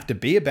doesn't even have to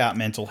be about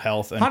mental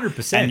health and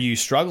 100%. and you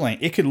struggling.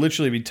 It could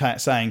literally be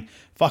saying,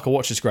 "Fuck, I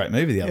watched this great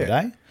movie the other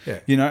day." Yeah.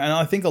 And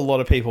I think a lot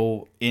of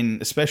people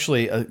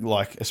especially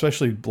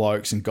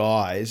blokes and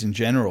guys in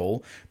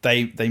general,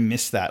 they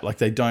miss that. Like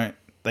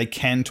they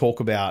can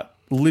talk about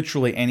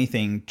literally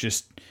anything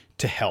just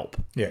to help.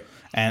 Yeah.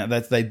 And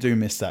they do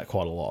miss that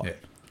quite a lot. Yeah.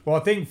 Well, I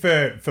think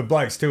for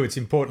blokes too, it's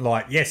important.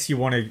 Like, yes, you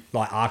want to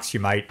ask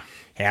your mate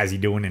how's he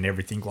doing and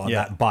everything like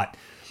that. But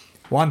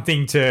one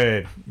thing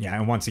to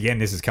and once again,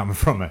 this is coming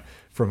from a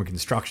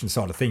construction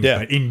side of things. Yeah.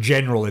 But in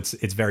general, it's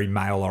very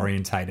male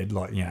orientated.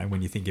 Like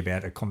when you think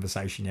about a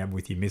conversation you have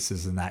with your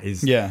missus, and that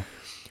is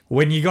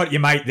when you got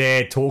your mate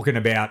there talking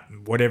about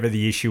whatever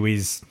the issue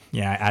is,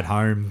 at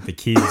home, the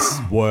kids,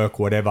 work,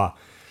 whatever.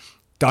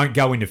 Don't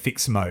go into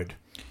fix mode.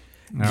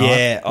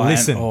 Right?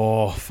 Listen.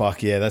 Oh,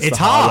 fuck yeah. That's It's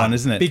the hard hard one,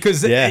 isn't it?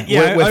 Because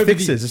we're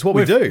fixers. It's what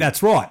we do.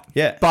 That's right.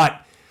 Yeah.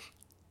 But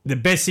the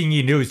best thing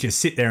you can do is just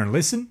sit there and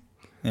listen.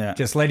 Yeah.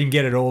 Just let him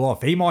get it all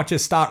off. He might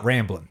just start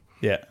rambling.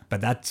 Yeah. But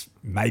that's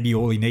maybe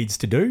all he needs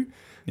to do.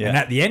 Yeah. And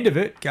at the end of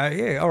it,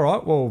 go, all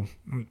right, well,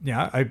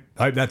 I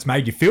hope that's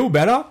made you feel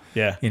better.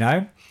 Yeah.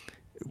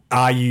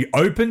 Are you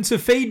open to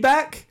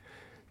feedback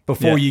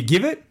before you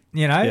give it?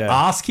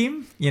 Ask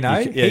him, he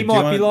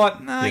might be like,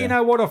 no, you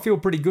know what, I feel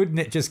pretty good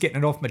and just getting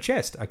it off my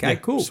chest. Okay,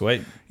 cool.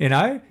 Sweet.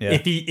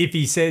 If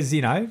he says,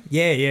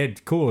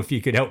 cool, if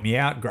you could help me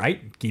out,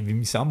 great. Give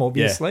him some,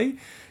 obviously.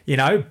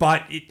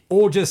 But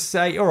or just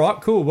say, all right,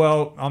 cool.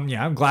 Well,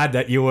 I'm glad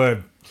that you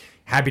were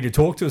happy to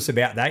talk to us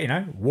about that.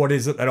 What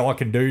is it that I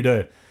can do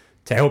to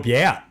help you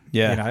out?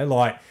 Yeah.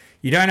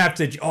 You don't have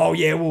to,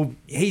 well,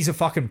 he's a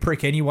fucking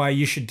prick anyway.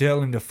 You should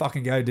tell him to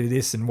fucking go do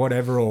this and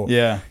whatever. Or,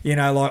 if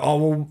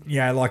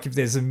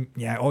there's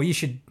you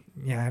should,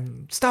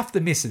 stuff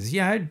the missus,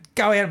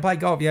 go out and play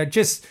golf.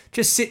 Just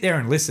sit there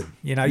and listen.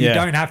 You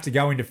don't have to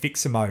go into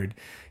fixer mode.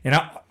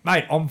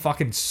 Mate, I'm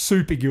fucking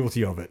super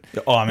guilty of it.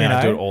 Oh, I mean,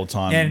 I do it all the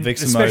time. And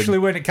Vixen especially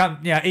mode. when it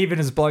comes, even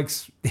as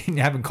blokes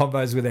having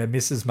combos with our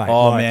missus, mate.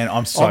 Oh, man,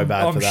 I'm so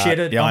bad for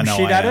that. I'm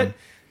shit at it.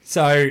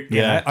 So,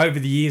 over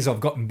the years, I've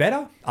gotten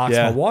better. Ask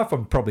my wife,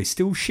 I'm probably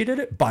still shit at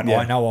it, but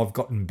I know I've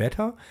gotten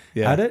better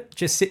at it.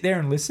 Just sit there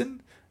and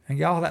listen and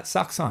go, oh, that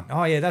sucks, son.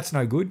 Oh, yeah, that's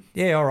no good.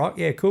 Yeah, all right.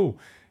 Yeah, cool.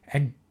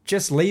 And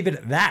just leave it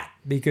at that,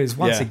 because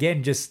once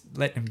again, just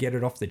letting them get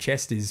it off the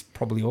chest is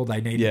probably all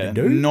they need to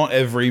do. Not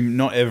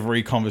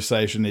every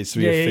conversation needs to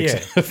be a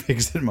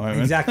fixed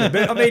moment. Exactly.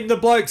 But, I mean, the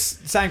blokes,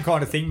 same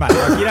kind of thing, mate.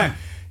 Like,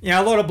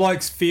 a lot of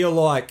blokes feel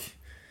like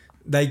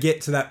they get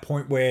to that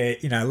point where,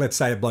 let's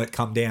say a bloke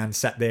come down,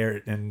 sat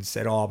there and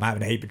said, oh, I'm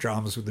having a heap of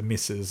dramas with the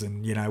missus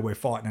and, we're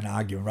fighting and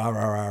arguing, rah,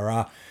 rah, rah,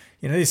 rah.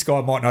 This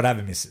guy might not have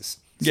a missus.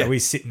 So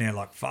he's sitting there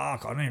like,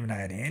 fuck, I don't even know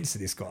how to answer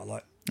this guy.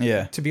 Like,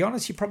 to be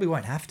honest, you probably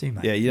won't have to,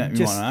 mate. Yeah, you don't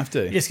want to have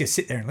to. You just got to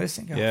sit there and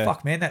listen and go,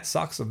 fuck, man, that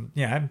sucks. And,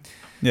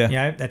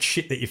 that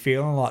shit that you're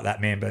feeling like that,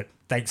 man. But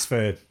thanks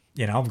for...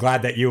 I'm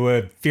glad that you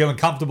were feeling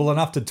comfortable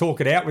enough to talk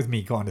it out with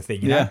me, kind of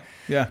thing. You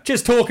know?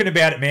 Just talking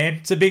about it, man.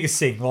 It's the biggest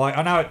thing. Like,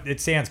 I know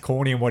it sounds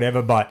corny and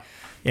whatever, but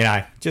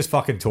just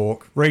fucking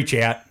talk, reach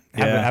out,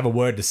 have a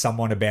word to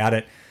someone about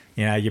it.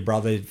 Your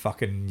brother,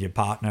 fucking your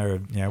partner,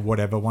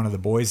 whatever, one of the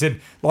boys. And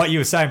like you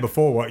were saying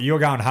before, you're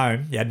going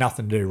home, you had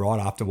nothing to do right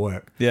after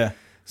work. Yeah.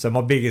 So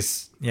my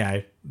biggest,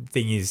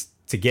 thing is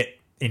to get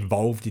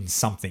involved in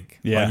something.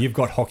 Yeah. Like you've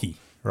got hockey,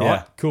 right?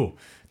 Yeah. Cool.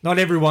 Not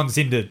everyone's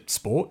into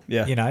sport.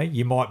 Yeah. You know,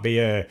 you might be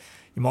a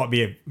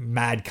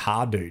mad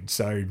car dude.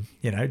 So,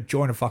 you know,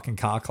 join a fucking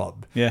car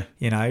club. Yeah.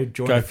 You know,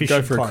 join a fishing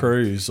club. Go for a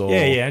cruise or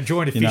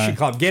join a fishing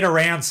club. Get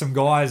around some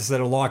guys that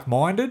are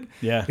like-minded.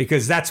 Yeah.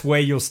 Because that's where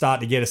you'll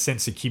start to get a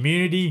sense of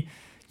community.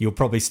 You'll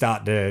probably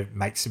start to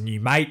make some new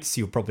mates.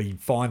 You'll probably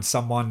find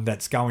someone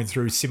that's going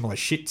through similar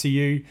shit to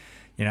you.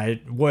 You know,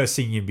 worst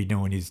thing you'd be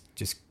doing is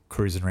just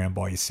cruising around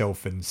by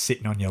yourself and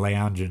sitting on your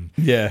lounge and,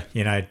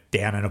 you know,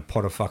 down in a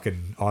pot of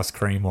fucking ice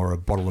cream or a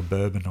bottle of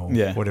bourbon or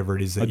whatever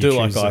it is that I you do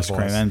choose like ice to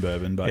cream buy. and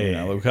bourbon, but you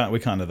know, we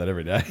can't do that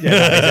every day. Yeah,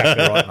 no,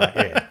 exactly right,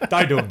 mate. Yeah.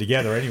 Don't do them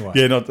together anyway.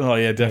 Yeah,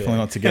 definitely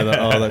not together.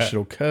 Oh, that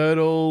shit'll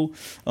curdle.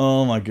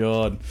 Oh my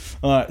god.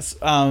 All right, so,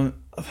 I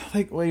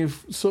think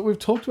we've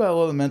talked about a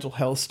lot of the mental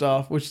health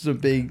stuff, which is a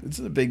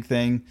big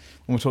thing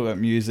when we talk about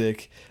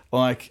music.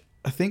 Like,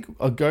 I think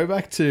I'll go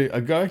back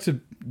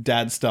to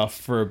dad stuff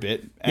for a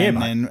bit,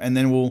 and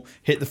then we'll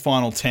hit the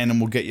final 10 and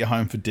we'll get you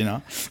home for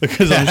dinner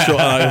because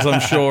I'm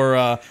sure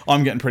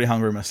I'm getting pretty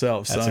hungry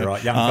myself. That's so, all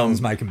right. Young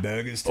fellas making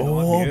burgers tonight.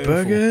 Oh, Beautiful.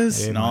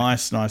 burgers! Yeah,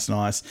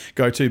 nice.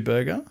 Go-to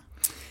burger.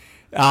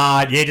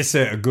 Just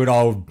a good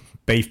old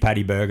beef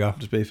patty burger.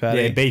 Just beef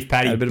patty? Yeah, beef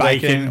patty, Add a bit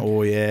bacon. of bacon.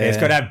 Oh, yeah. It's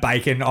got to have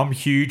bacon. I'm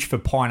huge for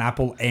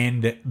pineapple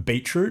and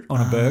beetroot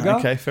on a burger.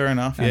 Okay, fair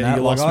enough. And Yeah,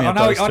 you lost me at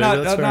those two.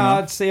 That's fair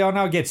enough. See, I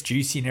know it gets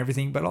juicy and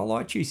everything, but I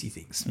like juicy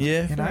things.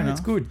 Yeah, you know, fair it's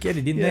enough. good. Get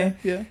it in there.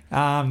 Yeah.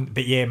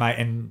 But yeah, mate,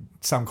 and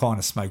some kind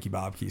of smoky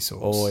barbecue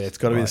sauce. Oh yeah, it's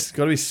got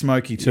to be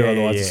smoky too.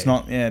 Otherwise, it's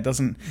not. Yeah, it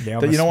doesn't.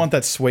 Yeah, you don't want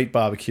that sweet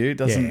barbecue. It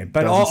doesn't. Yeah,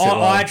 but doesn't sit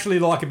well. I actually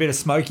like a bit of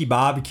smoky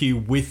barbecue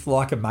with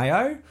like a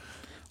mayo.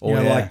 You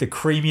know, like the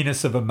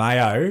creaminess of a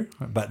mayo,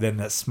 but then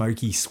that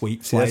smoky,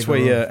 sweet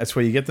flavour. That's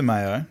where you get the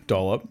mayo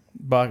dollop,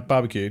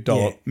 barbecue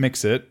dollop,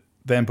 mix it,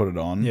 then put it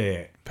on.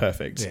 Yeah.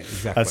 Perfect. Yeah,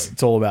 exactly.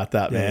 It's all about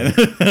that, man.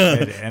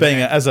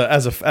 Being as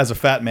a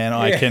fat man,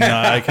 I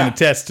can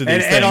attest to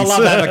these things. And I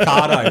love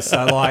avocado,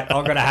 so like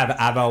I'm gonna have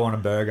avo on a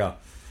burger.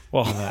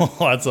 Well,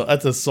 that's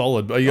a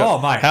solid. Mate,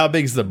 how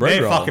big's the bread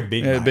They're roll? fucking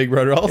big, mate. Big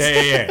bread rolls.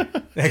 Yeah.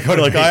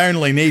 Like I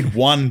only need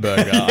one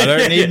burger. I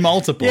don't need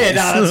multiple. Yeah,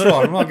 no, that's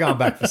right. I'm not going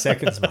back for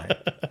seconds, mate.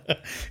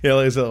 Yeah,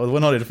 like I said, we're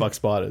not here to fuck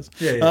spiders.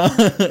 Yeah.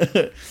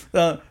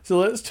 So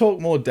let's talk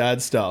more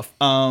dad stuff.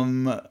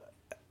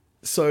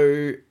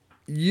 So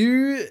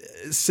you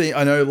see,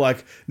 I know,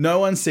 like no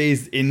one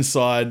sees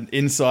inside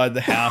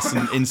the house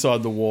and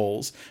inside the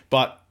walls,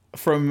 but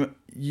from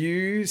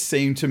you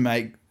seem to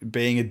make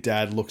being a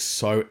dad look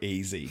so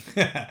easy.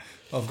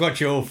 I've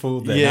got you all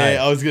fooled there. Yeah, hey?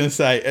 I was gonna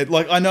say,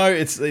 like, I know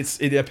it's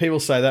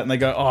people say that and they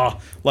go, oh,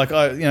 like,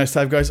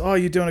 Sav goes, oh,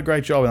 you're doing a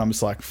great job, and I'm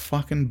just like,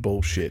 fucking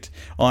bullshit.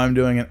 I'm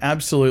doing an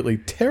absolutely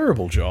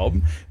terrible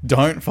job.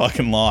 Don't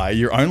fucking lie.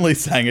 You're only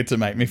saying it to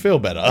make me feel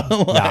better.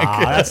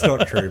 Nah, that's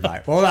not true,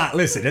 mate. Well,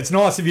 listen, it's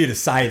nice of you to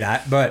say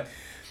that, but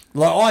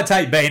like, I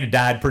take being a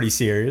dad pretty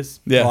serious.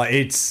 Yeah, like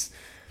it's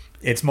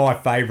my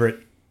favourite,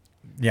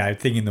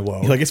 thing in the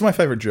world. Like, it's my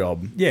favourite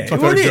job. Yeah, it's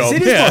my it is. job.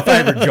 It is my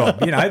favourite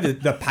job. You know,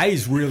 the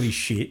pay's really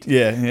shit.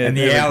 Yeah, and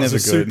the hours are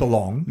super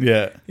long.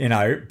 Yeah,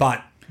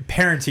 but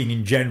parenting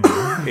in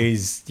general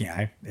is,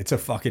 it's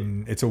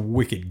a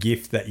wicked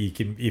gift that you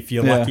can, if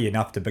you're lucky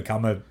enough to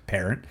become a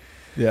parent.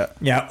 Yeah.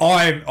 Yeah,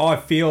 I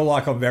feel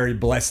like I'm very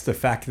blessed the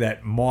fact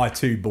that my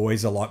two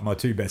boys are like my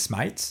two best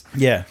mates.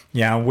 Yeah.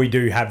 Yeah, we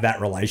do have that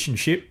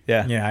relationship.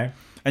 Yeah.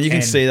 And you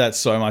can see that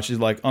so much. It's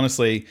like,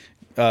 honestly,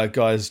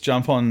 guys,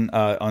 jump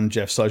on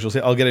Geoff's socials.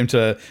 I'll get him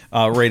to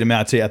read them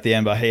out to you at the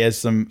end, but he has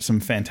some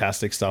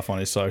fantastic stuff on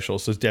his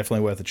socials, so it's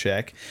definitely worth a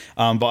check.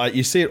 But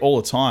you see it all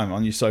the time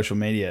on your social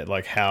media,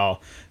 like how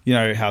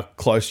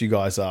close you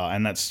guys are,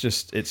 and it's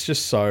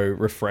just so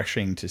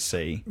refreshing to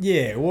see.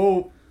 Yeah,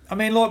 well, I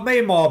mean, like, me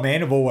and my old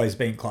man have always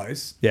been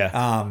close.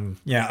 Yeah.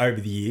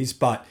 Over the years,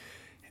 but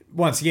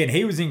once again,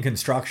 he was in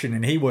construction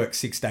and he worked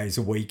 6 days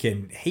a week,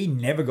 and he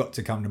never got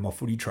to come to my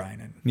footy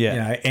training.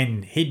 Yeah.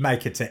 And he'd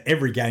make it to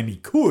every game he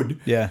could.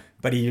 Yeah.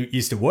 But he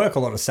used to work a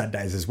lot of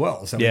Saturdays as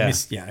well. So we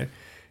missed,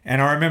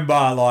 And I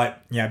remember,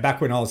 like,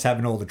 back when I was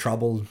having all the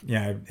trouble,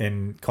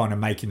 and kind of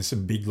making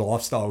some big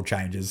lifestyle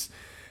changes,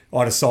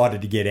 I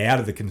decided to get out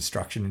of the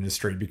construction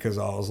industry because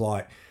I was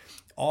like,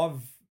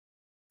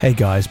 Hey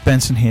guys,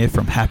 Benson here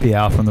from Happy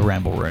Hour from the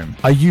Ramble Room.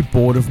 Are you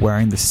bored of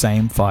wearing the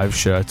same 5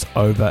 shirts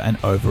over and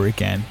over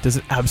again? Does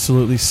it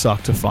absolutely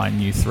suck to find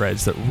new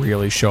threads that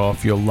really show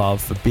off your love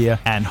for beer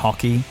and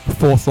hockey?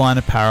 Fourth Line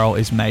Apparel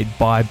is made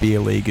by beer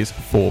leaguers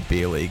for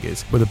beer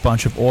leaguers, with a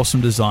bunch of awesome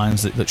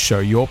designs that show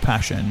your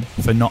passion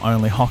for not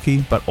only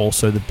hockey, but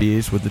also the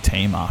beers with the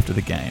team after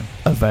the game.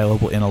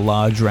 Available in a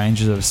large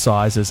range of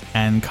sizes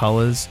and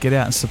colours. Get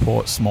out and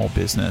support small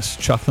business.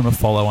 Chuck them a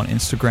follow on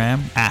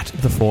Instagram at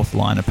The Fourth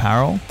Line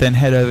Apparel. Then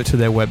head over to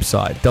their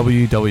website,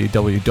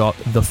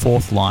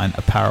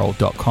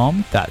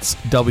 www.thefourthlineapparel.com. That's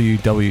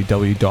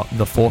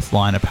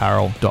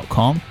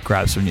www.thefourthlineapparel.com.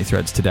 Grab some new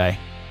threads today.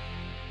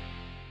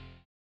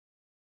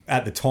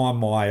 At the time,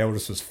 my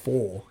eldest was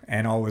 4,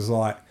 and I was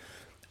like,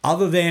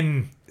 other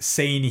than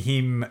seeing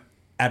him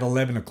at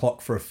 11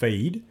 o'clock for a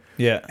feed,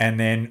 Yeah. And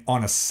then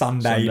on a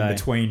Sunday in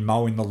between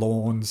mowing the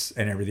lawns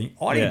and everything,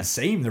 I didn't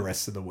see him the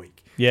rest of the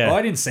week. Yeah.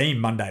 I didn't see him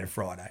Monday to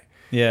Friday.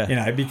 Yeah. You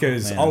know,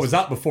 because I was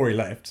up before he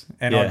left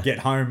and I'd get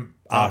home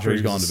after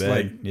he's gone to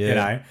bed. Yeah. You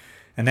know,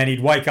 and then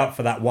he'd wake up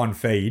for that one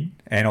feed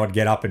and I'd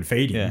get up and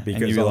feed him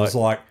because I was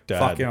like,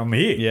 fucking, I'm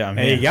here. Yeah, I'm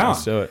here. here. You go.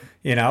 Let's do it.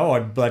 You know,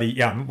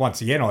 I'd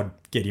once again, I'd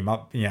get him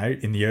up, you know,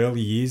 in the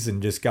early years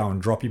and just go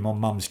and drop him on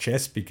mum's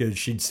chest because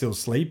she'd still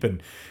sleep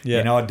and,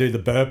 you know, I'd do the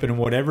burping and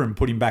whatever and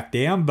put him back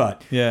down.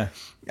 But,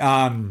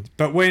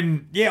 but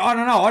when, I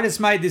don't know, I just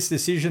made this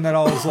decision that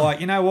I was like,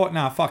 you know what,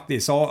 fuck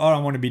this. I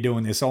don't want to be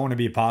doing this. I want to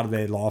be a part of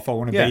their life. I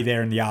want to be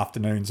there in the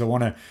afternoons. I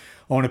want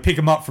to pick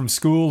them up from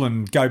school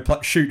and go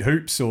shoot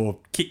hoops or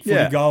kick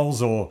footy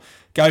goals or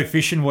go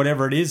fishing,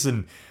 whatever it is.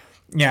 And,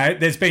 you know,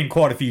 there's been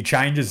quite a few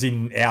changes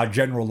in our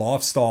general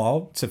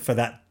lifestyle for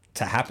that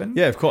to happen.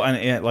 Yeah, of course. And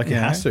it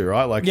has to,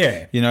 right? Like,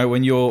 you know,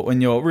 when you're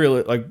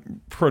really like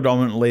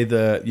predominantly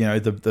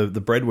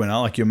the breadwinner,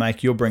 like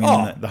you're bringing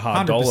in the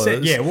hard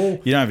dollars. Yeah, well,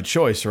 you don't have a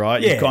choice,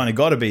 right? You kind of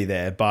got to be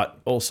there, but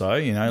also,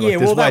 you know, like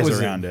there's ways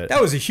around it.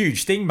 That was a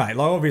huge thing, mate.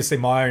 Like obviously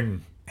my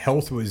own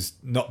health was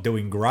not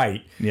doing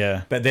great.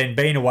 Yeah. But then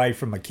being away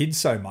from my kids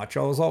so much,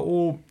 I was like,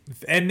 well,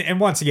 and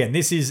once again,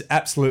 this is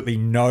absolutely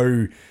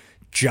no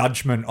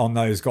judgment on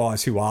those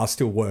guys who are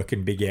still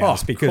working big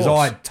hours because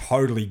I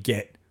totally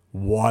get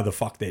why the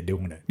fuck they're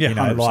doing it. Yeah, you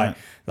know, 100%. like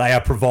they are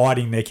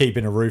providing, they're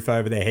keeping a roof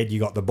over their head. You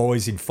got the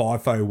boys in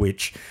FIFO,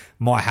 which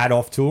my hat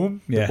off to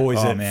them. Yeah. The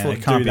boys that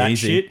do that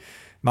shit.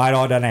 Mate,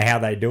 I don't know how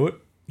they do it.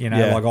 You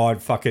know, like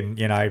I'd fucking,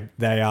 you know,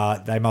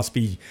 they must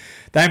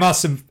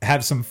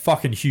have some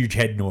fucking huge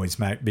head noise,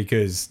 mate,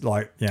 because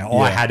like, you know,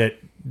 I had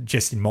it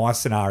just in my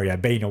scenario,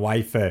 being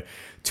away for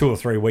 2 or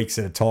 3 weeks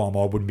at a time,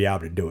 I wouldn't be able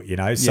to do it, you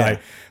know? So,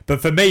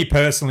 but for me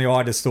personally,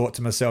 I just thought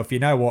to myself, you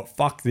know what,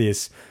 fuck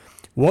this.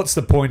 What's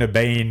the point of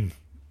being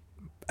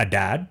a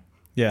dad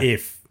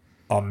if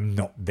I'm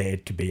not there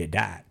to be a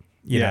dad?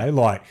 You know,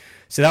 like,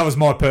 so that was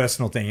my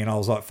personal thing. And I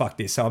was like, fuck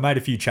this. So I made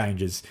a few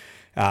changes,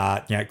 you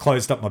know,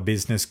 closed up my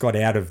business, got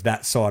out of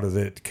that side of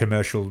the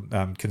commercial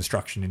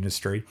construction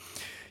industry,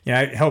 you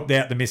know, helped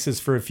out the missus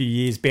for a few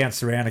years,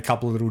 bounced around a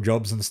couple of little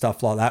jobs and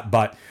stuff like that.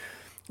 But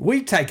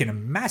we've taken a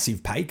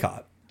massive pay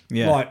cut.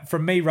 Yeah. Like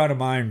from me running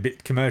my own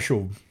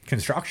commercial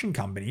construction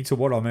company to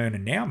what I'm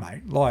earning now,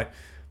 mate. Like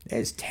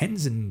there's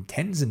tens and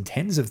tens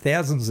of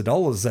thousands of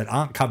dollars that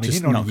aren't coming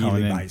in on a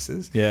yearly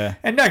basis. Yeah.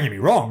 And don't get me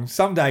wrong,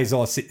 some days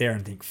I sit there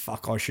and think,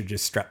 fuck, I should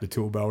just strap the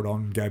tool belt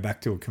on and go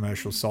back to a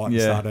commercial site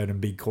and start earning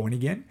big coin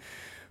again.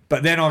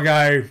 But then I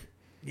go,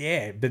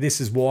 but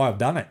this is why I've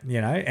done it,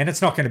 you know, and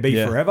it's not going to be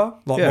forever.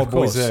 Like my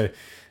boys are,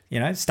 you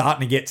know,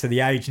 starting to get to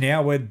the age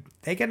now where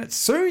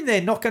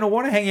they're not going to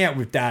want to hang out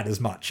with dad as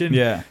much.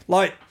 And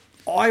like,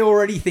 I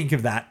already think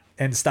of that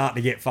and start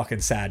to get fucking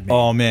sad, man.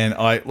 Oh, man.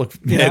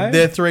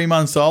 They're 3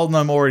 months old and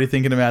I'm already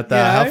thinking about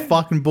that. You know? How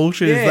fucking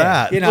bullshit is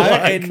that? You know,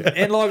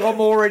 and like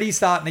I'm already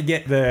starting to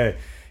get the,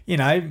 you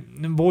know,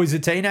 the boy's a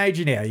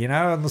teenager now, you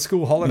know, on the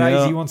school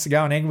holidays, he wants to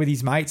go and hang with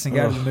his mates and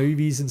go to the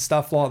movies and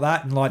stuff like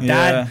that. And like,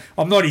 Dad,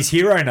 I'm not his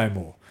hero no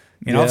more.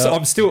 You know,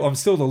 I'm still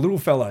the little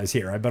fellow's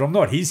hero, but I'm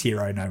not his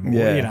hero no more.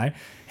 You know,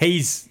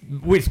 he's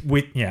with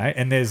you know,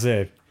 and there's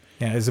a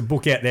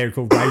book out there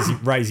called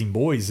Raising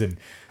Boys, and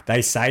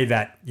they say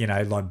that, you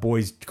know, like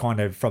boys kind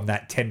of from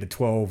that 10 to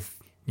 12,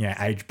 you know,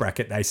 age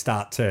bracket, they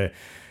start to,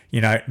 you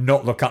know,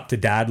 not look up to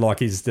dad like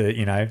he's the,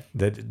 you know,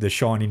 the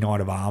shiny knight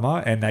of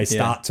armor, and they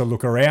start to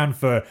look around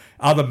for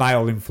other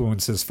male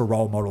influences for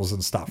role models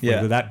and stuff,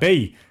 whether that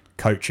be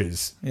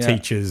coaches,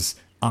 teachers,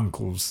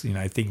 uncles, you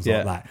know, things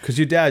like that. Because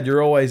your dad,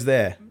 you're always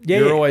there.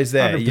 You're always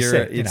there.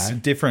 It's you know,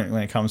 different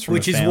when it comes from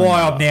which is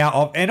why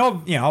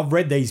I've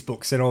read these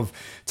books and I've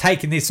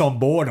taken this on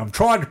board. I'm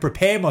trying to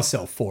prepare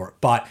myself for it,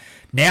 but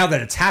now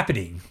that it's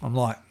happening, I'm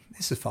like,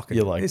 this is fucking.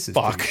 You're like, this is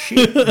fuck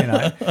shit, you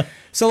know.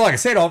 So, like I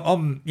said,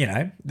 I'm you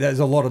know, there's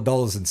a lot of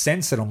dollars and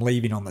cents that I'm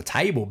leaving on the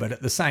table, but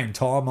at the same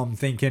time, I'm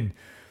thinking,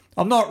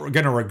 I'm not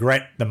going to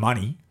regret the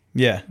money.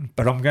 Yeah,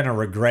 but I'm going to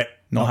regret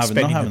not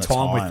spending the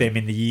time with them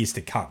in the years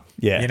to come.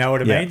 Yeah, you know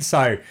what I mean.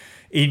 So,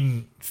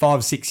 in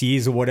 5-6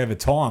 years or whatever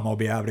time, I'll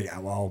be able to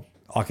go, well,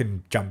 I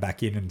can jump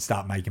back in and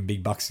start making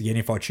big bucks again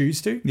if I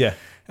choose to. Yeah.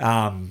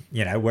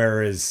 You know,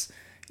 whereas,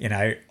 you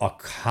know, I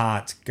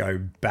can't go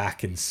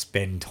back and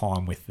spend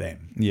time with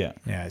them. Yeah.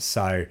 You know,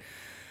 so,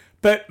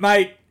 but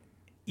mate,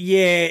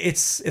 yeah,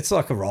 it's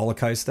like a roller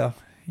coaster.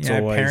 You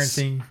know, always,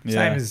 parenting,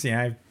 same as, you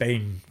know,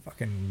 being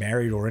fucking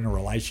married or in a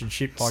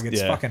relationship. Like,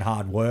 it's fucking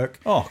hard work.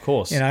 Oh, of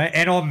course. You know,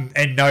 and I'm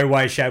in no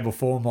way, shape or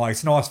form, like,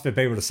 it's nice for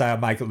people to say I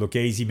make it look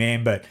easy,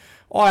 man, but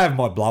I have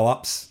my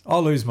blow-ups. I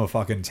lose my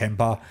fucking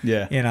temper.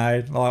 Yeah. You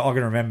know, like, I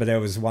can remember there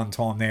was one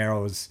time there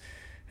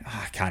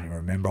I can't even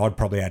remember. I'd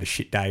probably had a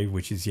shit day,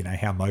 which is, you know,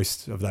 how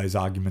most of those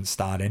arguments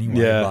start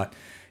anyway. Yeah. But,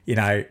 you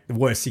know, the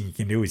worst thing you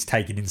can do is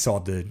take it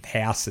inside the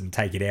house and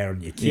take it out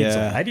on your kids.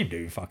 Yeah. They didn't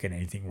do fucking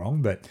anything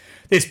wrong. But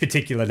this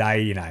particular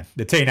day, you know,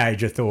 the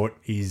teenager thought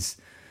his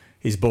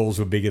balls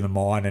were bigger than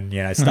mine and,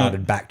 you know,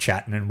 started back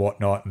chatting and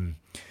whatnot. And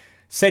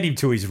sent him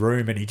to his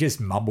room and he just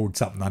mumbled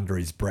something under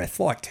his breath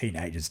like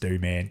teenagers do,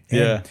 man. And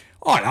Yeah.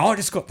 I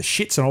just got the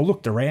shits and I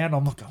looked around.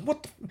 I'm like,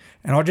 what the?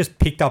 And I just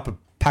picked up a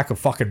pack of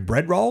fucking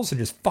bread rolls and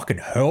just fucking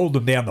hurled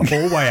them down the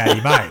hallway at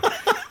him, mate.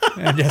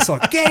 And just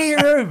like, get in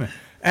your room.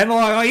 And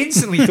like, I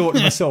instantly thought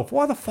to myself,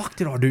 why the fuck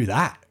did I do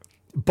that?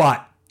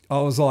 But I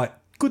was like,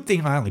 good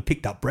thing I only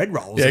picked up bread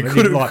rolls. Yeah, I mean,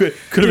 could have like,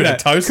 been a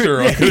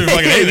toaster or could have been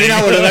like anything. you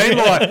know what I mean?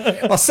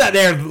 Like, I sat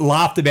there and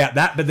laughed about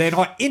that, but then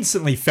I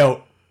instantly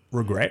felt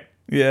regret.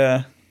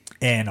 Yeah.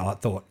 And I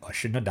thought I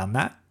shouldn't have done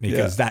that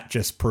because that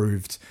just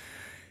proved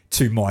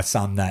to my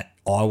son that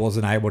I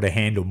wasn't able to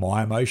handle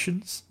my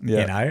emotions,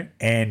 you know?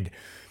 And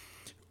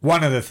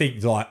one of the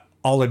things, like,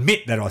 I'll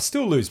admit that I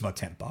still lose my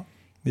temper.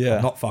 Yeah.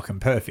 I'm not fucking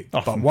perfect.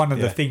 But one of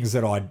the things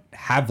that I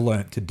have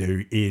learnt to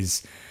do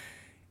is,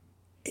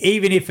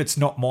 even if it's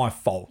not my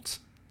fault,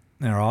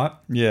 all right?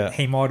 Yeah.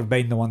 He might have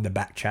been the one to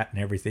back chat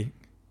and everything.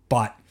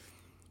 But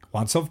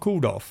once I've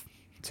cooled off,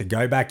 to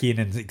go back in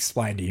and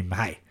explain to him,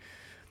 hey,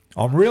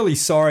 I'm really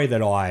sorry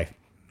that I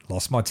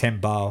lost my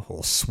temper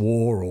or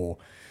swore or,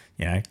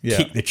 you know,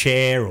 kicked the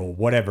chair or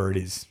whatever it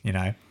is, you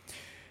know.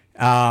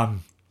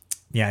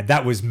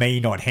 That was me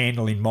not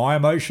handling my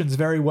emotions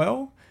very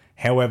well.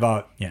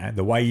 However, you know,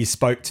 the way you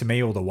spoke to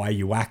me or the way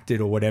you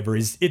acted or whatever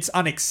it's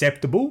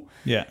unacceptable.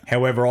 Yeah.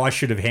 However, I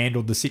should have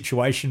handled the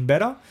situation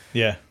better.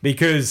 Yeah.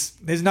 Because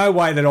there's no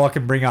way that I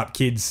can bring up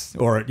kids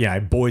or, you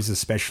know, boys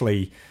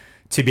especially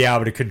to be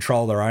able to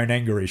control their own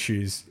anger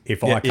issues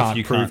if I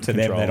can't prove to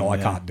them that I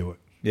can't do it.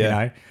 Yeah. You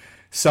know?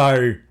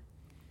 So,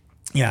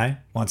 you know,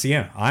 once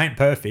again, I ain't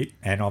perfect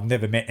and I've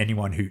never met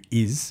anyone who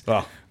is.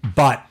 Oh.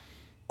 But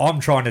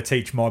I'm trying to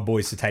teach my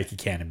boys to take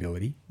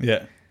accountability.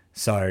 Yeah.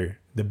 So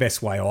the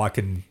best way I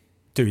can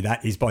do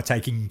that is by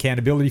taking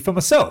accountability for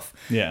myself.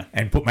 Yeah.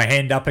 And put my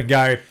hand up and go,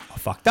 I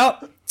fucked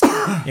up.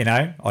 You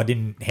know, I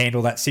didn't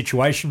handle that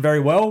situation very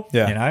well.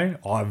 Yeah. You know,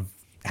 I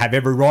have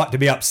every right to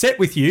be upset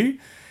with you.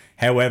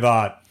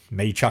 However,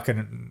 me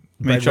chucking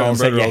bread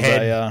rolls at your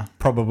head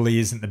probably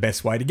isn't the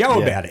best way to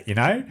go about it, you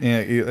know?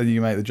 Yeah, you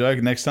make the joke.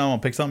 Next time I'll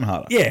pick something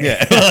harder.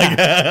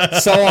 Yeah.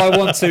 So I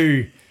want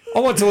to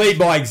lead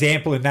by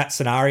example in that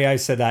scenario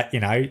so that,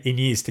 you know, in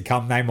years to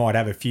come, they might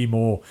have a few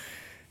more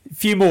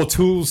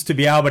tools to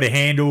be able to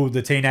handle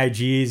the teenage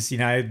years, you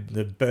know,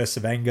 the bursts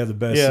of anger, the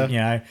bursts of, you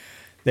know,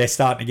 they're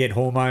starting to get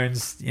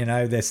hormones, you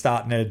know, they're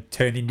starting to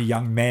turn into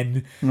young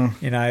men,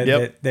 you know,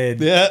 they're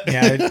you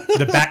know,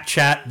 the back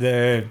chat,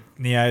 the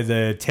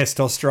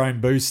testosterone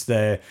boost,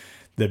 the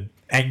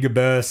anger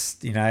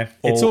burst, you know,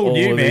 it's all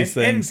new, man. These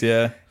things,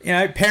 and, you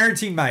know,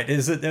 parenting,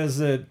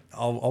 mate,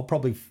 I'll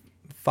probably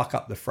fuck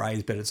up the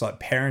phrase, but it's like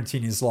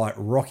parenting is like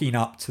rocking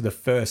up to the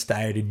first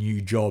day at a new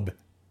job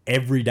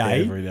every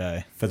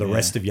day for the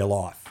rest of your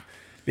life.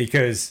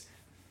 Because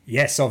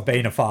yes, I've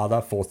been a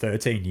father for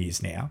 13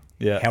 years now.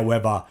 Yeah.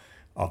 However,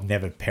 I've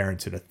never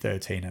parented a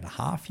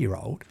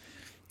 13-and-a-half-year-old.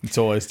 It's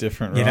always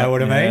different, right? You know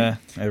what I mean? Yeah,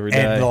 every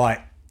day. And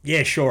like,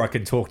 yeah, sure, I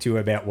can talk to you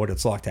about what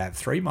it's like to have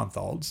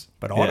 3-month-olds,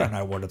 but I don't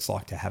know what it's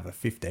like to have a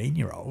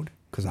 15-year-old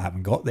because I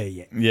haven't got there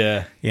yet.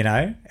 Yeah. You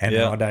know? And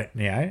I don't,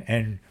 you know,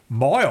 and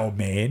my old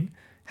man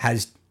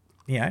has,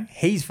 you know,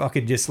 he's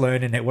fucking just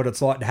learning what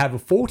it's like to have a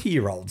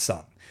 40-year-old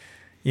son.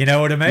 You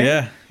know what I mean?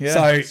 Yeah,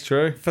 so it's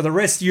true. For the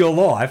rest of your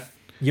life,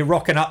 you're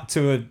rocking up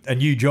to a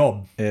new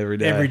job every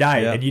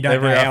day, and you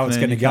don't know how it's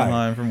going to go. Come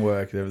home from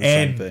work, they're the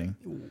same thing.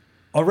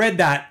 I read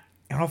that,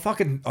 and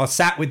I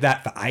sat with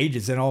that for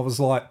ages, and I was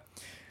like,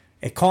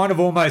 it kind of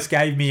almost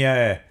gave me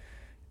a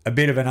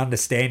bit of an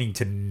understanding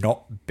to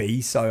not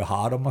be so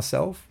hard on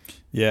myself.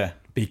 Yeah,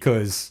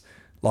 because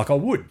like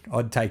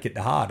I'd take it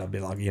to heart. I'd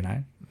be like, you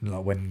know,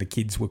 like when the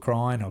kids were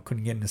crying, I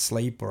couldn't get into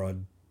sleep, or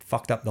I'd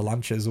fucked up the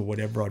lunches or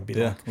whatever. I'd be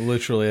like,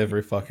 literally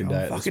every fucking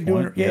day. Fucking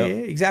doing it. Yeah,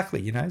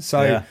 exactly. You know,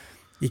 so.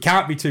 You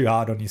can't be too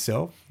hard on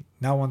yourself.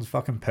 No one's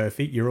fucking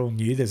perfect. You're all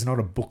new. There's not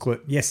a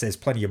booklet. Yes, there's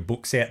plenty of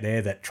books out there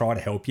that try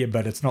to help you,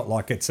 but it's not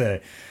like it's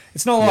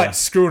not like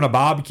screwing a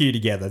barbecue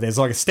together. There's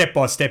like a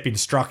step-by-step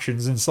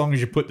instructions, and as long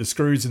as you put the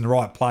screws in the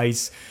right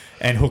place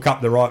and hook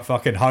up the right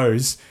fucking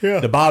hose,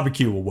 the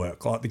barbecue will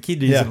work. Like the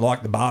kid isn't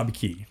like the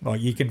barbecue. Like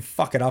you can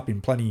fuck it up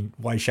in plenty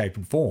way, shape,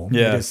 and form.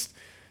 Yeah. You just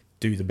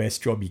do the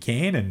best job you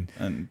can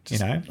and you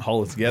know,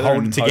 hold it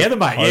together.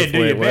 Mate. Yeah,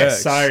 do your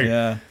best.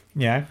 So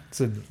yeah,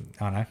 so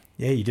I don't know.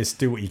 Yeah, you just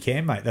do what you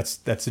can, mate. That's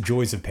the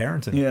joys of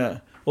parenting.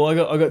 Yeah. Well,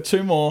 I got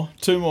two more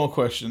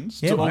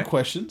questions. Yeah, two more mate.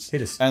 questions.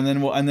 Hit us. And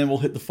then we'll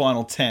hit the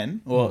final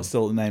 10. Well, it's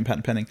still the name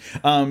patent pending.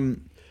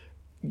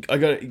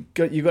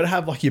 You got to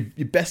have like your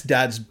best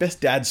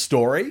dad's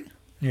story.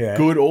 Yeah.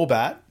 Good or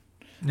bad.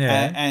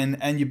 Yeah.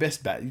 And your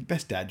best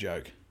dad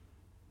joke.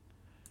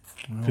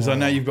 Because I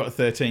know you've got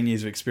 13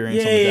 years of experience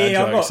on the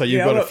dad joke, so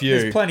you've got a few.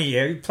 There's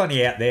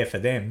plenty out there for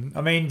them.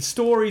 I mean,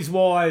 stories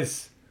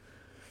wise,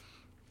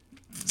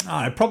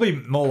 probably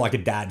more like a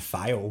dad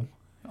fail,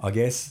 I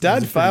guess.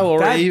 Dad fail,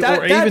 or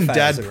even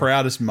dad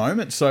proudest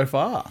moment so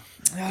far.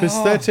 Because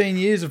 13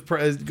 years of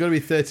there's got to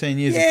be 13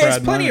 years of proud moments. Yeah,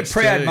 there's plenty of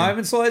proud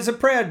moments. Like, there's a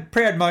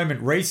proud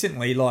moment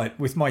recently, like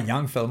with my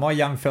young fella. My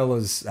young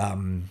fella's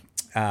high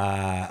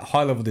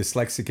level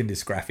dyslexic and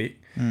dysgraphic.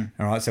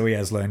 All right, so he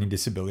has learning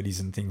disabilities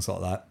and things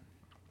like that.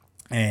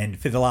 And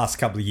for the last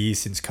couple of years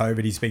since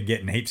COVID, he's been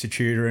getting heaps of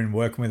tutoring and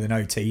working with an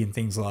OT and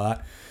things like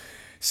that.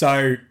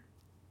 So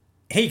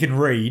he can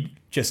read,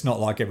 just not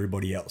like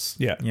everybody else.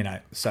 Yeah. You know,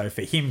 so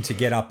for him to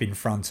get up in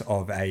front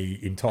of a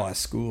entire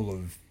school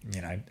of,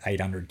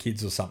 800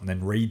 kids or something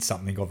and read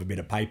something off a bit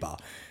of paper,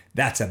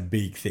 that's a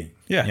big thing.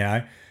 Yeah. You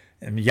know,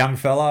 and a young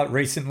fella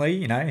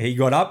recently, he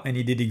got up and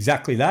he did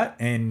exactly that.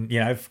 And,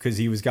 because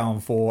he was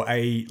going for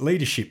a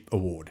leadership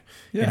award,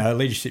 a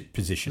leadership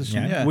position,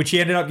 which he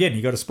ended up getting.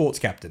 He got a sports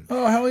captain.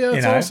 Oh, hell yeah,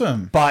 that's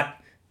awesome. But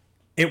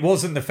it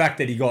wasn't the fact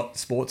that he got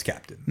sports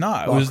captain. No,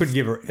 I couldn't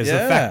give it. It's the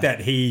fact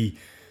that he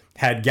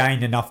had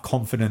gained enough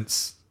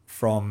confidence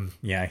from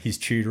his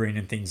tutoring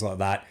and things like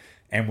that,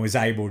 and was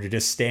able to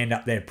just stand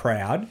up there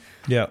proud.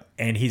 Yeah.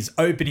 And his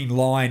opening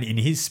line in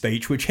his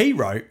speech, which he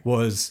wrote,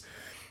 was,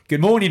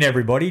 "Good morning,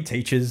 everybody,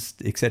 teachers,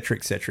 etc.,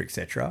 etc.,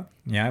 etc.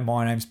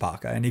 My name's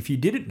Parker, and if you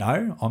didn't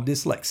know, I'm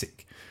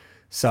dyslexic.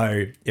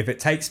 So if it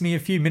takes me a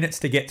few minutes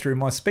to get through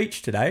my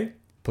speech today,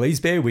 please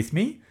bear with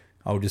me.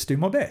 I'll just do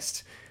my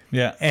best."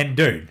 Yeah. And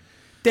dude,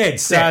 dead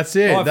set. That's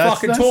it.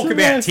 That's talk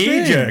about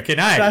tear jerking,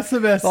 eh? That's the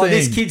best thing.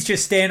 This kid's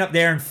just stand up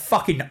there and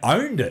fucking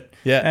owned it.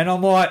 Yeah. And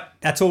I'm like,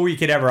 that's all you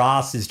could ever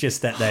ask is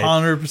just that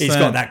 100%. he's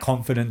got that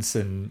confidence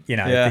and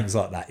things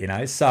like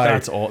that. So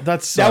that's all.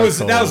 That's so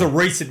that was a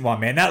recent one,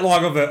 man. That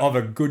of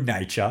a good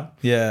nature.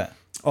 Yeah.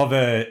 Of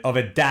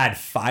a dad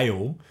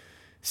fail.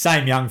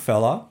 Same young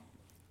fella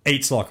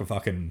eats like a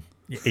fucking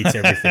eats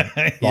everything.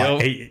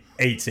 He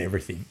eats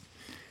everything.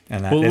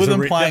 And that, with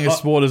them playing a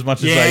sport as much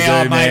as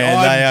they do, mate,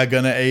 they are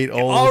going to eat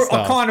all the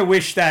stuff. I kind of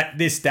wish that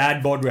this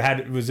dad bod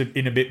was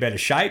in a bit better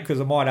shape,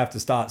 because I might have to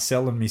start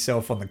selling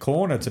myself on the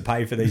corner to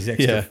pay for these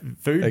extra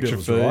food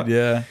bills, right?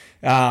 Yeah.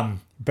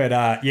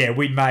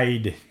 We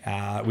made.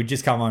 We'd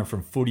just come home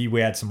from footy.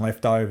 We had some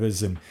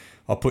leftovers, and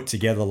I put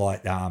together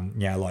like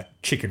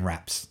chicken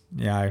wraps.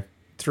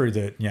 Through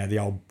the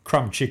old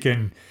crumb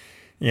chicken.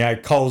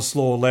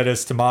 Coleslaw,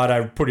 lettuce,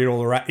 tomato, put it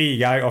all around. Here you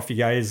go, off you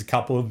go. Here's a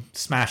couple,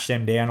 smash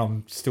them down.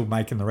 I'm still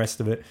making the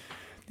rest of it.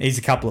 Here's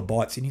a couple of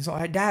bites. And he's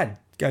like, "Hey, Dad,"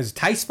 goes, "it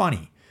tastes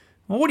funny."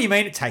 "Well, what do you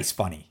mean it tastes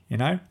funny?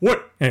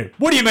 What do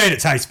you mean it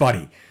tastes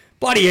funny?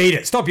 Bloody eat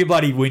it. Stop your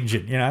bloody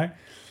whinging,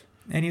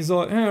 And he's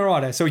like, "Oh,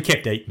 righto." So he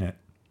kept eating it.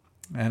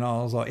 And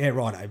I was like, "Yeah,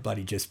 righto,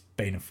 bloody just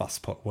being a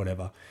fusspot,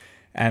 whatever."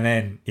 And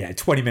then,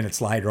 20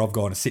 minutes later, I've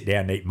gone to sit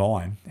down and eat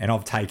mine. And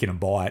I've taken a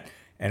bite.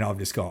 And I've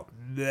just got,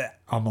 bleh.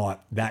 I'm like,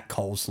 that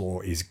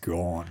coleslaw is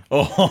gone.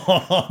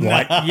 Oh,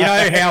 like, you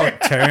know how it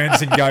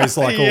turns and goes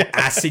like all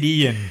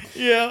acidy and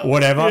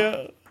whatever?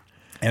 Yeah.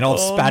 And I've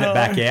spat it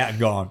back out and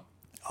gone,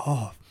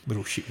 oh,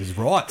 little shit was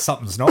right.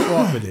 Something's not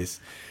right with this.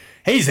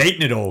 He's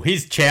eaten it all.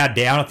 He's chowed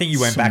down. I think he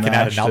went back and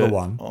had another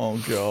one.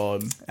 Oh,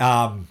 God.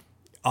 I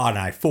don't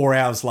know, 4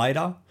 hours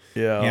later,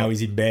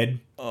 he's in bed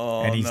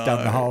and he's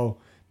done the whole,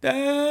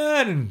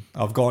 Dad. And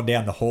I've gone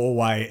down the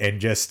hallway and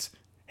just...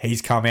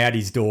 He's come out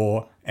his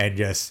door and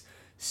just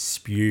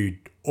spewed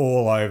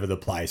all over the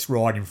place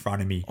right in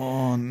front of me.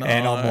 Oh, no.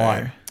 And I'm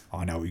like,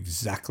 I know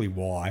exactly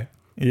why.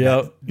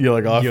 Yep.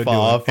 You're like, I fucked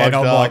up. And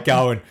I'm like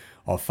going,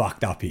 I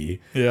fucked up here.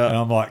 Yeah. And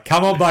I'm like,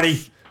 come on,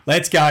 buddy.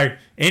 Let's go.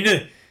 In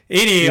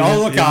here. I'll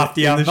look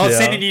after you. I'm not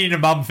sending you to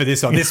Mum for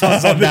this one. This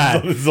one's on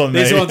Dad.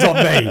 This one's on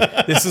me.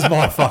 This is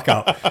my fuck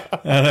up.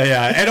 And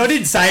I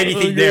didn't say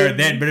anything there and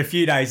then, but a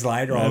few days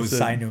later I was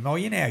saying to him, "Oh,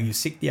 you're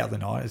sick the other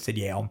night." I said,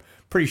 "Yeah, I'm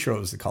pretty sure it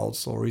was the cold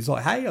sore." He's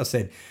like, "Hey," I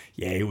said,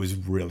 "Yeah, it was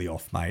really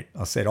off, mate."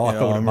 I said, I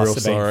thought it must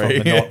have been from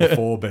the night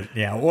before, but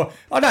I know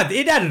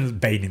it hadn't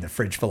been in the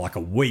fridge for like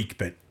a week,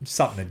 but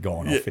something had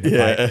gone off in it,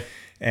 mate.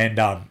 And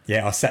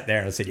I sat there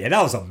and I said, "Yeah,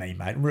 that was on me,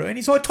 mate." And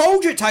he's like, "I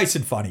told you it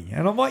tasted funny."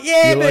 And I'm like,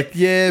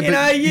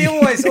 you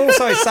always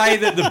also say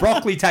that the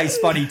broccoli tastes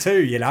funny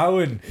too,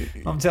 And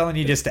I'm telling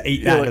you just to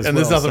eat that as well. And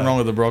there's nothing wrong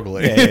with the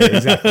broccoli. Yeah,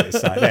 exactly.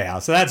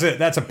 So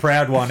that's a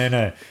proud one and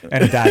a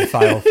dad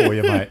fail for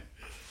you, mate.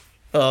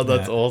 Oh,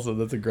 that's awesome.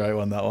 That's a great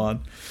one, that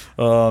one.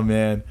 Oh,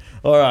 man.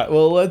 All right.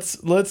 Well,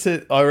 let's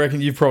hit... I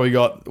reckon you've probably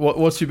got...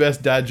 What's your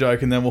best dad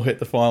joke? And then we'll hit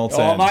the final 10.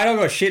 Oh, mate, I've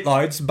got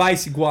shitloads.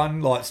 Basic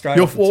one, like straight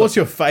off the top. What's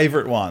your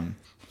favourite one?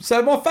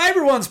 So my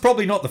favourite one's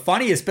probably not the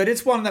funniest, but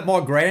it's one that my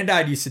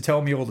granddad used to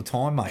tell me all the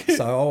time, mate.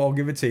 So I'll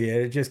give it to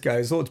you. It just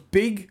goes, it's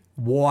big,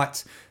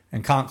 white,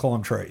 and can't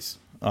climb trees.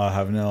 I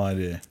have no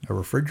idea. A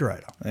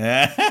refrigerator.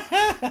 Yeah.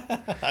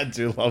 I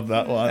do love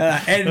that one.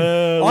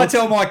 I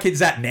tell my kids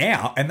that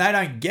now, and they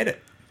don't get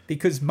it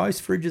because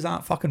most fridges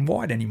aren't fucking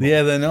white anymore.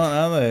 Yeah, they're not,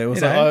 are they?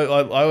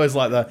 I always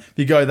like that. If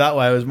you go that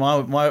way, it was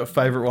my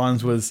favourite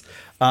ones was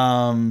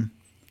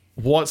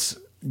what's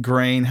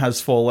green,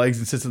 has 4 legs,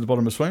 and sits at the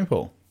bottom of a swimming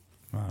pool?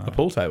 A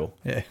pool table.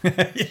 Yeah.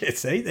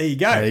 See, there you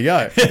go. There you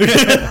go.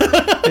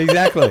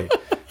 Exactly.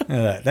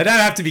 They don't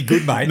have to be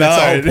good, mate.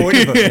 That's the whole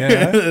point of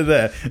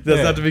it. It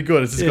doesn't have to be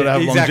good. It's just got to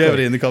have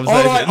longevity in the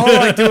conversation. I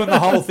like doing the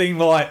whole thing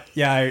like,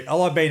 I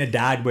like being a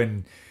dad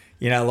when,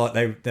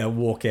 like they'll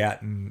walk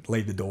out and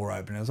leave the door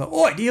open. I was like,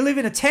 "Oh, do you live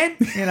in a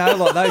tent?"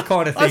 Like those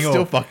kind of things. I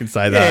still fucking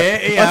say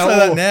that. Yeah, I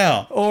say that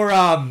now. Or,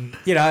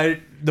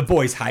 the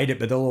boys hate it,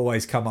 but they'll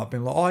always come up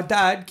and like, oh,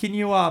 Dad, can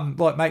you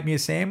like make me a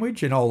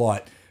sandwich? And I'll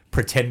like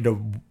pretend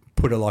to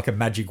put a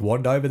magic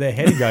wand over their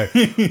head and go,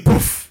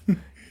 poof,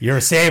 you're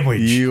a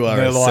sandwich. You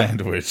are a like,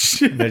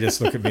 sandwich. And they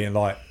just look at me and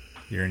like,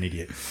 you're an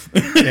idiot.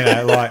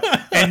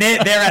 And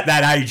they're at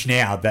that age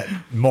now that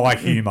my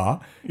humour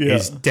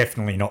is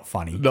definitely not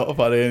funny. Not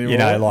funny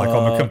anymore.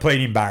 I'm a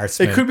complete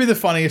embarrassment. It could be the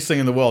funniest thing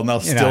in the world, and they'll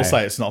still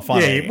say it's not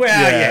funny.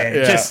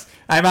 Just,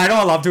 hey, mate,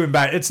 I love to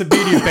embarrass. It's the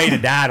beauty of being a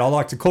dad. I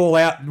like to call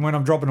out when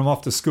I'm dropping them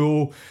off to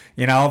school.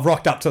 I've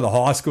rocked up to the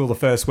high school the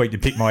first week to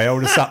pick my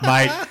eldest up,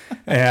 mate.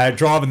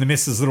 Driving the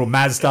missus' little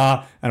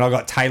Mazda, and I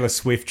got Taylor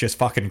Swift just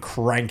fucking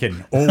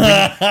cranking.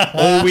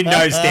 All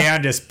windows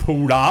down, just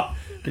pulled up.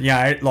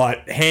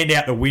 Like hand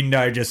out the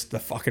window, just the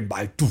fucking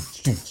babe,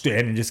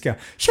 down and just go,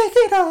 shake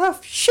it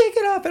off.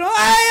 And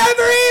hey,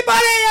 over here,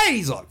 buddy.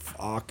 He's like,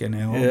 fucking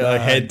hell. Yeah,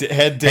 like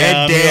head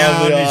down.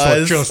 He's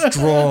like, just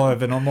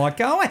drive. And I'm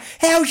like, oh,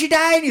 how's your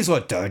day? And he's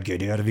like, don't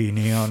get out of here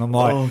now. And I'm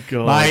like, oh,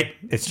 God. Mate,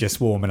 it's just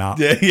warming up.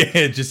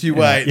 Yeah, just you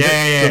wait.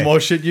 Yeah. The more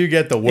shit you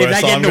get, the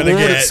worse I'm going to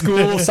get. At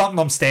school or something,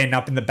 I'm standing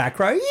up in the back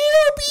row.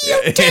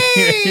 You'll be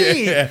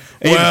okay.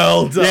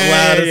 Well,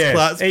 loudest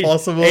class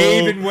possible.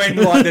 Even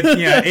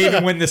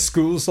when when the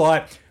school's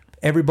like,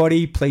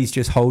 everybody, please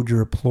just hold your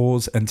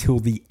applause until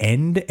the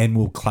end and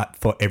we'll clap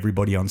for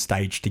everybody on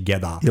stage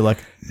together. You're like,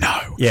 no.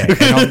 Yeah,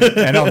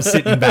 and I'm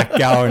sitting back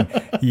going,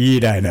 you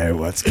don't know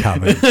what's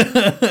coming.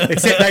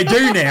 Except they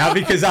do now,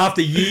 because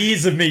after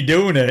years of me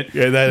doing it,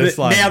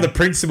 now the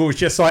principal's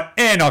just like,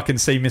 and I can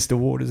see Mr.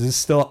 Waters is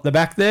still up the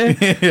back there.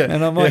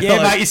 And I'm like,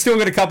 mate, you still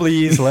got a couple of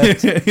years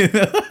left.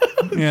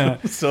 Yeah,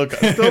 still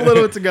a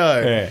little bit to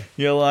go. Yeah.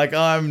 You're like,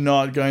 I'm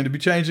not going to be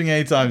changing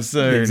anytime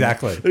soon.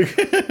 Exactly.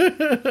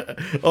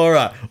 All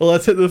right. Well,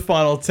 let's hit the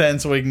final 10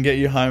 so we can get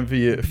you home for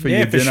your dinner.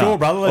 Yeah, for sure,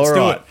 brother. Let's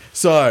do it.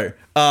 So,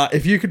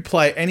 if you could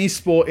play any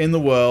sport in the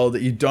world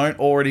that you don't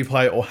already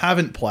play or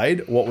haven't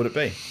played, what would it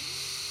be?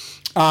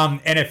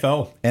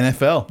 NFL.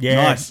 NFL. Yeah.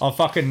 Nice.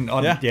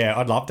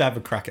 I'd love to have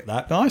a crack at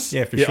that. Nice.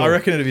 Yeah, for sure. I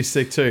reckon it'd be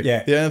sick too.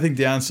 Yeah. The only thing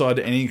downside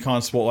to any kind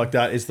of sport like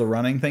that is the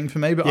running thing for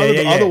me. But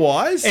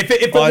otherwise, if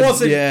it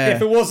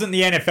wasn't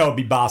the NFL, it'd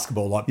be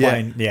basketball, like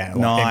playing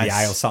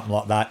NBA or something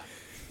like that.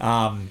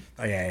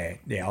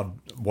 I've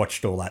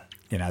watched all that,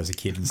 as a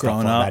kid and stuff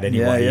growing like up. that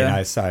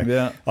anyway,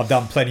 So I've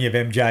done plenty of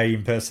MJ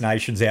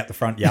impersonations out the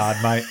front yard,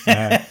 mate.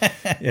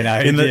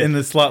 In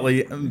the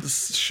slightly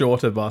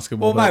shorter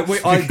basketball. Well,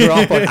 mate, I grew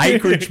up on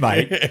acreage,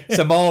 mate.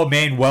 So my old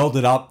man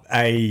welded up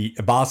a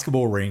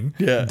basketball ring,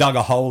 dug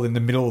a hole in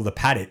the middle of the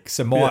paddock.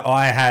 So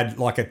I had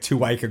like a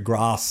 2-acre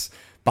grass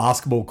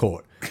basketball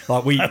court.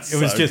 Like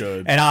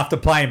good. And after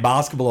playing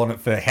basketball on it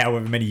for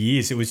however many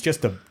years, it was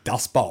just a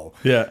dust bowl.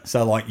 Yeah.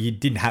 So like I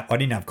didn't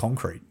have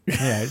concrete.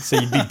 Yeah. So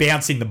you'd be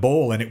bouncing the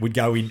ball and it would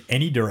go in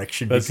any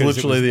direction. That's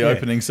literally the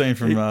opening scene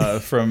from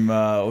what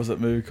was that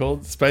movie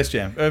called? Space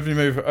Jam.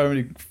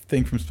 Opening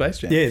thing from Space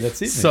Jam. Yeah,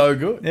 that's it. So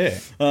good. Yeah.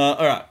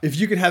 All right. If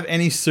you could have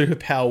any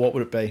superpower, what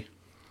would it be?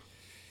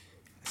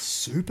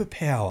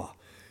 Superpower.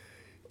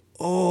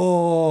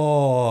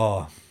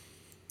 Oh.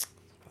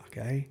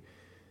 Okay.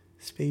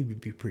 Speed would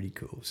be pretty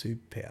cool.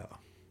 Superpower.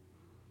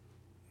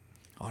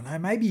 Oh no,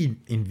 maybe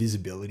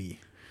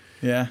invisibility.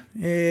 Yeah.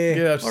 Yeah.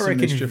 Get up to some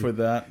mischief with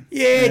that.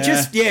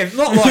 Yeah,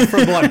 not like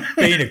from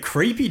being a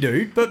creepy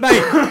dude, but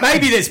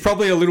maybe there's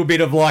probably a little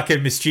bit of like a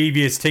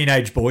mischievous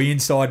teenage boy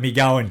inside me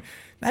going,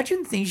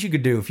 imagine things you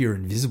could do if you're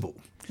invisible.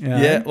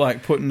 Yeah,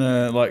 like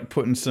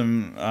putting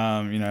some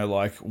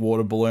like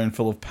water balloon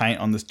full of paint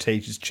on this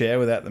teacher's chair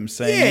without them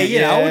seeing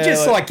it. Or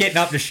just like getting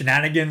up to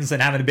shenanigans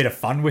and having a bit of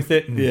fun with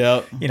it, and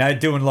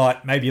doing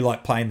maybe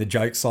playing the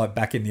jokes like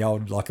back in the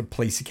old like a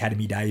police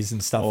academy days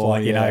and stuff,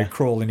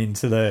 crawling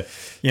into the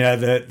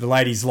the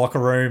ladies' locker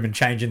room and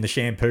changing the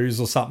shampoos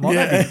or something.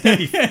 That'd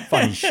be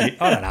funny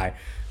shit. I don't know.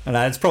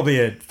 It's probably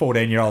a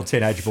 14-year-old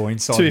teenage boy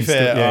inside. To be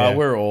fair,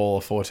 we're all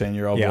a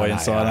 14-year-old boy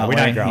inside. Aren't we?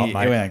 We don't grow up,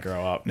 mate. We don't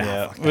grow up.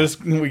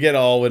 We get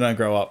old. We don't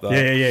grow up, though.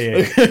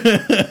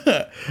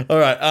 Yeah. All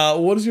right.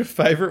 What is your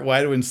favourite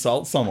way to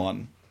insult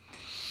someone?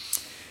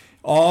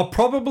 Oh,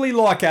 probably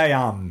like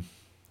a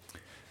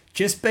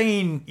just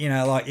being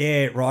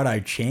righto,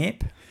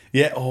 champ.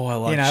 Yeah, I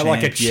like champ.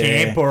 Like a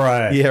champ or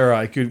a... Yeah,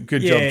 right. Good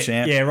job,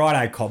 champ. Yeah,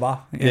 righto, cobber.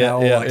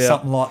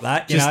 Something like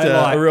that. Just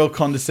a real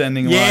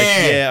condescending,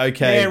 okay.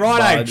 Yeah,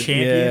 righto,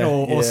 champion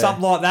or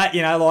something like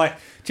that.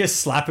 Just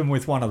slap him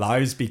with one of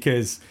those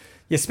because,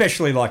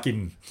 especially like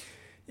in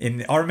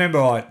I remember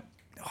I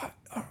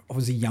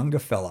was a younger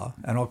fella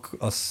and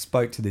I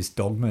spoke to this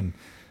dogman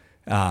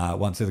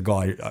once. The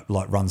guy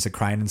runs the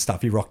crane and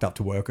stuff. He rocked up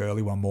to work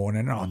early one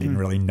morning and I didn't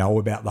really know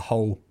about the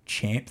whole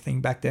champ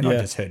thing back then.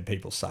 I just heard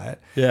people say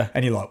it. Yeah.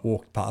 And he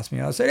walked past me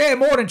and I said, "Hey,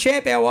 morning,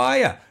 champ, how are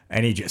you?"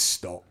 And he just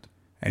stopped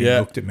and he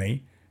looked at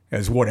me. He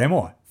goes, "What am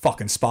I?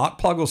 Fucking spark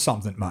plug or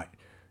something, mate?"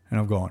 And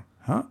I'm going,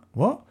 "Huh?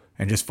 What?"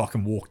 And just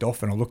fucking walked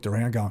off and I looked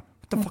around going,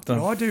 what the fuck did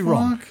I do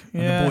wrong?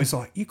 And the boy's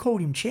like, "You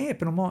called him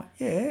champ." And I'm like,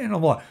 "Yeah." And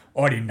I'm like,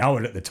 I didn't know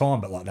it at the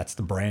time, but that's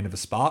the brand of a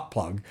spark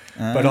plug.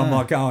 But I'm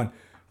like going,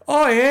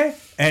 oh, yeah.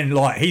 And,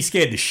 like, he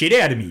scared the shit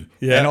out of me.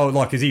 Yeah. And I was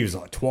like, because he was,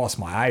 like, twice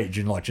my age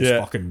and, like, just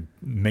fucking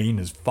mean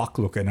as fuck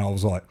looking. And I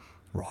was like,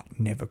 right,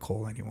 never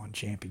call anyone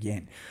champ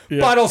again. Yeah.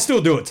 But I'll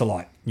still do it to,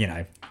 like, you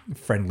know,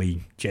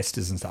 friendly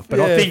gestures and stuff. But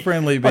I think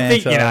friendly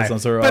banter.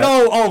 That's all right. But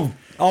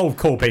I'll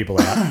call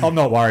people out. I'm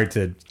not worried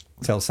to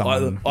tell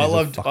someone. I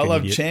love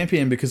idiot.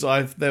 Champion because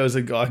there was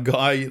a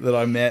guy that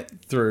I met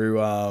through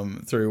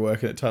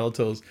working at Taylor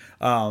Tools.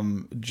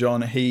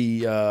 John,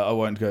 I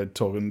won't go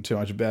talking too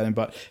much about him,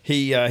 but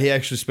he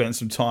actually spent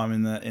some time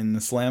in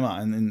the slammer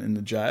and in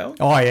the jail.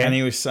 Oh yeah, and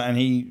he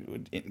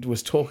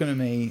was talking to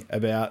me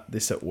about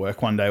this at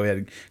work one day. We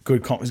had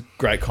great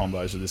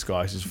combos with this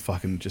guy. He's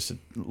fucking just a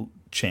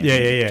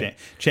champion.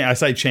 I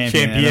say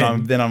champion.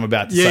 And then I'm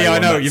about to say. Yeah, I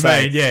know what you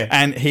mean. Yeah,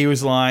 and he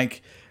was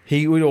like.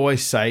 He would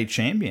always say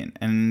champion,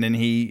 and then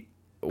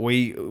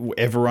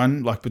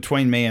everyone, like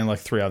between me and like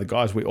 3 other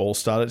guys, we all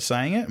started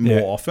saying it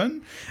more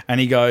often. And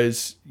he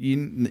goes, you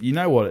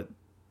know what it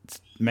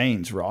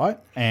means, right?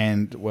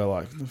 And we're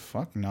like, the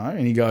fuck no.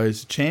 And he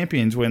goes,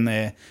 champions when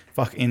they're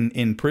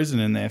in prison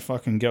and they're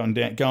fucking going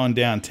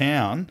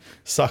downtown,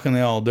 sucking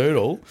the old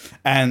doodle,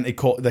 and they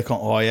call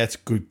it's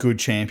good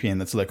champion.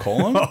 That's what they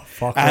call him.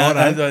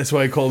 And that's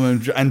why they call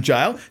him in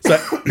jail. So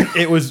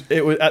it was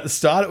at the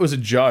start it was a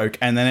joke,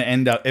 and then it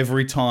ended up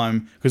every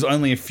time because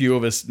only a few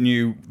of us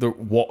knew the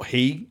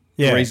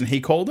reason he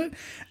called it,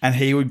 and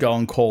he would go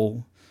and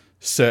call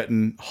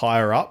certain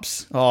higher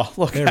ups. Oh,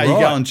 look how you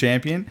going,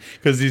 champion?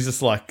 Because he's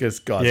just like this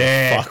guy's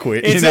a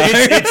fuckwit.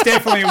 It's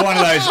definitely one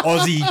of those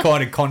Aussie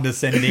kind of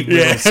condescending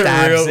little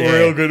stabs.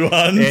 Real good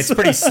ones. Yeah, it's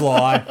pretty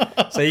sly.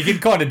 So you can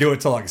kind of do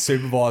it to like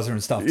supervisor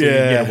and stuff too. You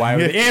can get away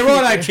with it. Yeah,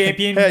 righto,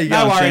 champion. How you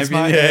no going, worries,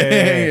 champion?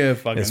 mate. Yeah,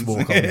 fucking. Let's walk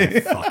on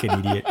that fucking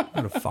idiot.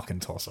 What a fucking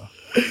tosser.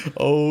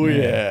 Oh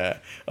yeah.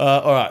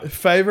 All right.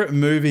 Favorite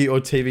movie or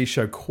TV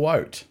show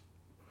quote?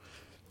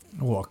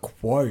 Oh, a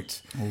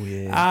quote. Oh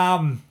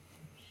yeah.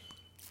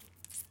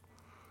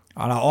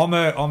 I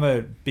know I'm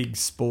a big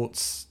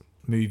sports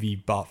movie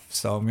buff,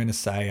 so I'm going to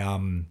say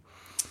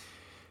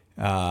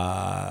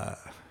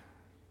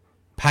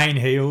Pain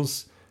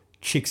Heals,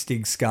 Chicks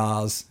Dig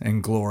Scars,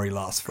 and Glory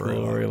Lasts Forever.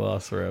 Glory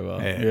Lasts Forever.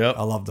 Yeah, yep.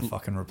 I love the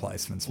fucking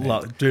Replacements,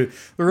 man. Dude,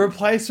 The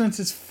Replacements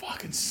is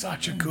fucking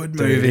such a good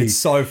movie. Dude, it's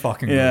so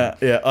fucking good.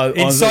 Yeah.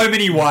 In so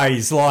many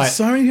ways. Like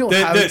so many people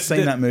haven't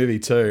seen that movie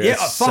too. Yeah,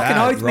 it's fucking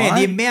sad, oath, man.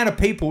 right? The amount of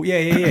people. Yeah.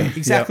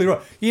 Exactly right.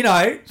 You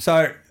know,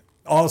 so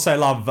I also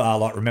love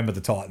like Remember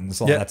the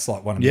Titans. Like that's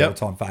like one of my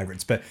all-time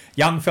favourites. But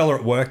young fella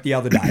at work the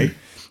other day,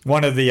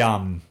 one of the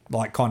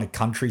like kind of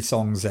country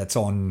songs that's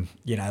on,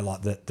 you know,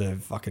 like the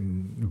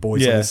fucking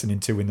boys are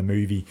listening to in the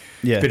movie.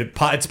 Yeah,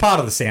 it's part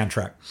of the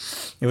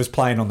soundtrack. It was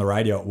playing on the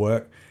radio at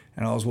work,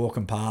 and I was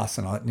walking past,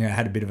 and I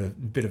had a bit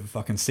of a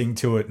fucking sing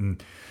to it,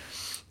 and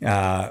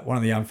one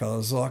of the young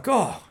fellas was like,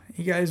 "Oh."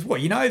 He goes,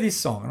 what, you know this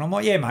song? And I'm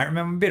like, yeah, mate,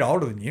 remember I'm a bit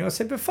older than you. I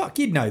said, but fuck,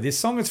 you'd know this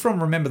song. It's from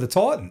Remember the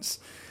Titans.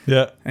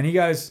 Yeah. And he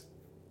goes,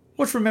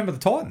 what's Remember the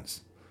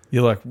Titans?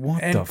 You're like,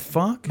 what the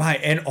fuck? Mate,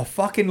 and I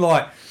fucking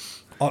like,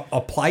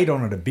 I played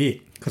on it a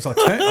bit because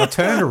I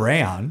turned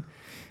around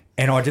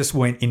and I just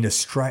went into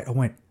straight, I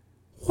went,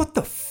 what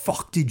the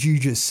fuck did you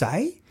just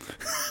say?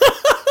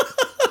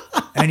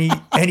 and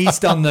he's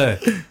done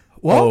the,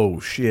 what? Oh,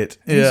 shit.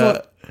 And he's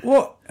like,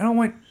 what? And I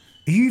went,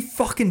 are you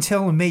fucking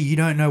telling me you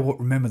don't know what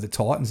Remember the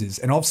Titans is?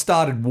 And I've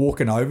started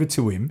walking over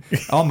to him.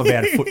 I'm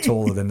about a foot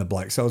taller than the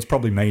bloke, so it was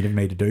probably mean of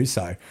me to do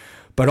so.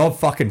 But I've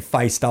fucking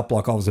faced up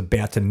like I was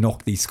about to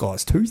knock this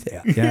guy's tooth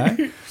out, you know?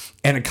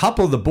 And a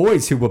couple of the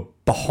boys who were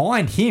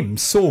behind him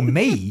saw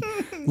me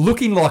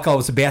looking like I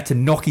was about to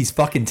knock his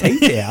fucking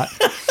teeth out.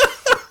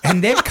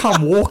 And they've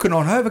come walking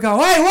on over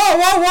going, hey,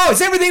 whoa,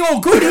 is everything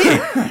all good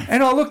here?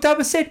 And I looked up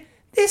and said,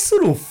 this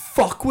little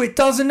fuckwit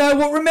doesn't know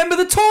what Remember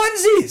the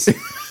Titans is.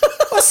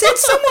 I said,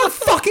 someone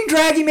fucking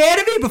drag him out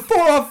of here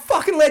before I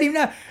fucking let him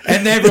know.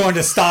 And everyone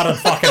just started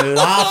fucking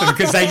laughing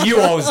because they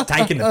knew I was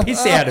taking the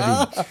piss out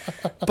of him.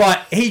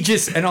 But he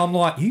just, and I'm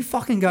like, you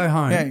fucking go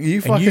home. Yeah, you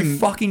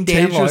fucking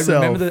download,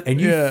 remember and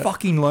you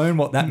fucking learn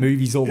what that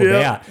movie's all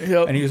about.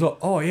 Yep. And he was like,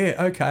 oh,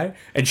 yeah, okay.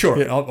 And sure,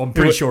 I'm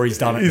pretty sure he's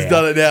done it now. He's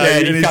done it now. Yeah,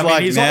 and he's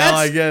like, now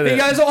I get it. He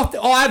goes,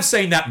 I have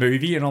seen that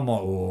movie. And I'm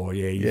like, oh,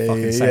 yeah, you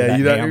fucking say that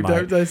you now,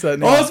 don't say that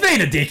now. I was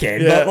being a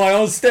dickhead, but like I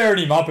was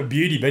staring him up at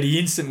beauty, but he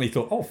instantly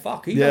thought, oh,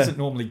 fuck, he doesn't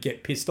normally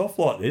get pissed off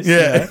like this.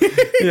 Yeah. You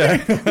know?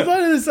 Yeah. But I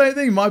did the same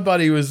thing. My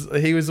buddy was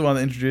the one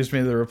that introduced me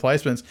to The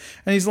Replacements,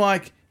 and he's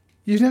like,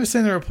 you've never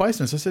seen The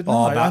Replacements? I said,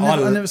 no,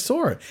 I never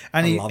saw it.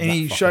 And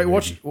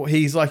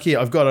he's like, yeah,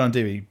 I've got it on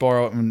DVD,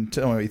 borrow it and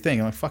tell me what you think.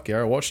 I'm like, fuck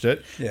yeah, I watched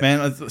it. Yeah.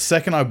 Man, the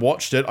second I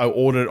watched it, I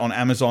ordered it on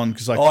Amazon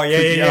because I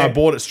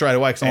bought it straight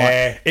away because I'm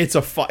like, it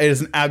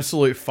is an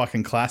absolute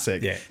fucking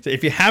classic. Yeah. So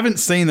if you haven't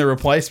seen The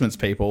Replacements,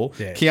 people,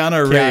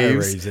 Keanu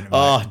Reeves in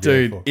it,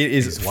 dude, it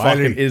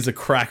is a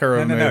cracker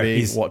of a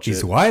movie. Watch it.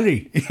 He's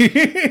Wiley.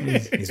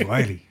 He's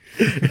Wiley.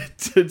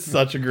 It's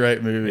such a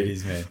great movie. It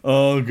is, man.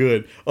 Oh,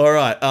 good. All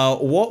right.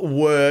 What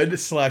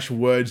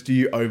word/words do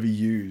you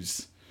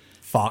overuse?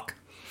 Fuck.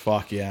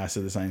 Fuck yeah, I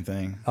said the same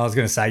thing. I was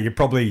going to say you're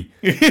probably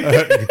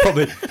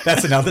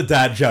that's another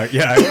dad joke. You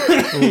know,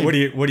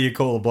 what do you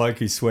call a bloke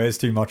who swears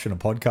too much on a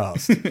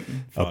podcast?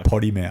 A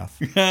potty mouth.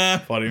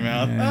 Potty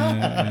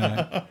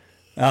mouth.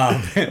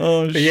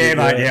 But yeah,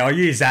 mate. Yeah, I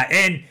use that,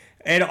 and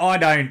I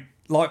don't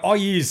like. I'll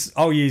use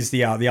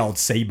the old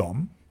C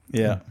bomb.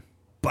 Yeah,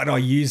 but I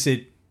use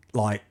it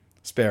like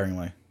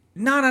sparingly.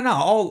 No.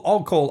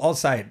 I'll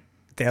say it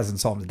 1,000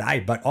 times a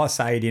day, but I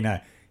say it in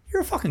a.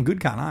 You're a fucking good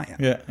cunt, aren't you?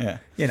 Yeah.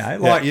 You know,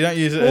 like you don't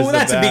use it. Well, as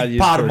that's the bad, a big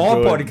part of my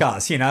good.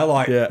 podcast. You know,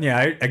 like you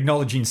know,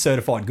 acknowledging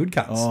certified good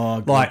cunts. Oh,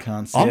 good like,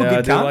 cunts. I'm a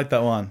good cunt. I like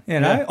that one. You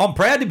know, I'm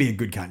proud to be a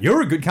good cunt.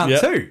 You're a good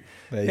cunt too.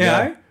 There you go.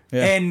 Know?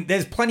 Yeah. And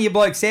there's plenty of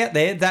blokes out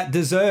there that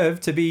deserve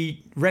to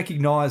be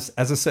recognised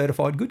as a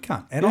certified good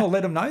cunt. And I'll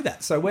let them know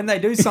that. So when they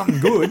do something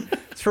good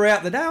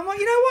throughout the day, I'm like,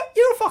 you know what?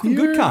 You're a fucking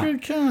good cunt. You're a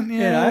good cunt. Yeah, you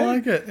know? I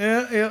like it.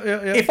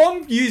 Yeah. If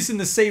I'm using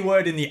the C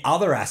word in the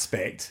other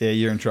aspect... Yeah,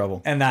 you're in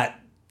trouble. And that,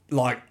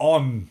 like,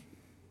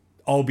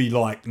 I'll be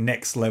like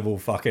next level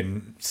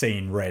fucking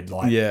seeing red.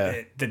 Like,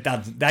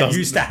 that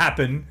used to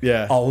happen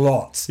a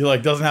lot. You're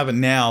like, doesn't happen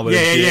now, but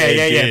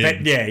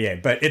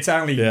But it's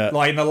only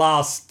like in the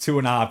last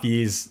 2.5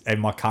 years in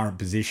my current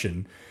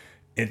position,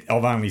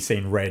 I've only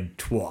seen red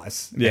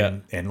twice. Yeah.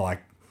 And like,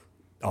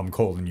 I'm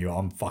calling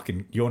you.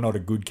 You're not a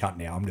good cunt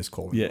now. I'm just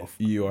calling you off.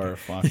 You are a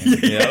fucking.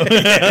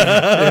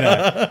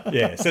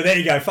 So there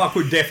you go. Fuck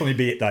would definitely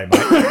be it though,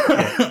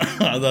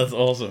 mate. That's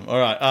awesome. All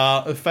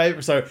right.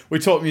 Favorite. So we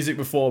talked music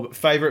before, but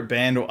favorite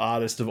band or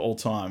artist of all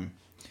time?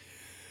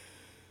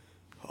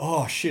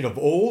 Oh shit! Of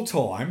all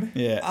time.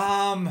 Yeah.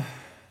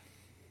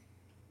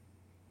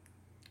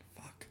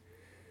 Fuck.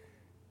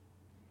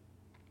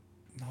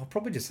 I'll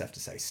probably just have to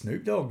say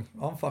Snoop Dogg.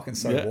 I'm fucking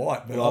so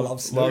white, but I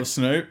love Snoop. Love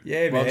Snoop.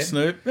 Yeah, man. Love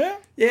Snoop. Yeah.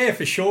 Yeah,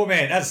 for sure,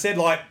 man. As I said,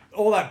 like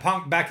all that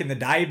punk back in the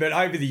day, but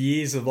over the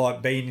years of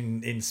like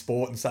being in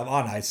sport and stuff,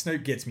 I know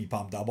Snoop gets me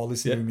pumped up. I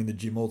listen to him in the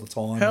gym all the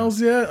time.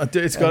 Hells yeah!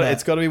 It's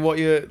got to be what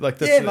you like.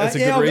 That's a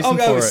good reason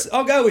for it.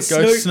 I'll go with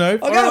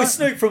Snoop. I'll go with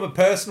Snoop from a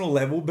personal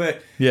level,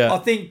 but I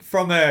think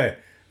from a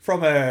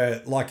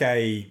like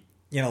a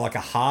like a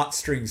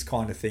heartstrings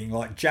kind of thing,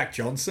 like Jack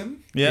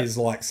Johnson is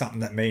like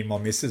something that me and my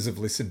missus have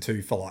listened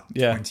to for like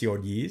 20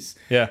 odd years.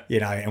 Yeah.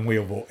 And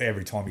we'll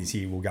every time he's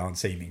here, we'll go and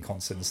see him in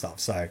concert and stuff.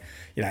 So,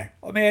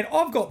 man,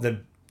 I've got the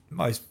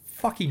most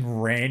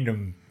fucking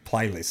random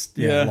playlist.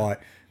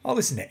 Like I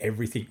listen to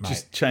everything, mate.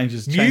 Just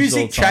changes.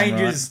 Music all the time,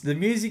 changes. Right? The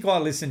music I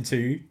listen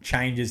to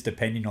changes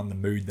depending on the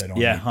mood that I'm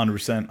in. Yeah,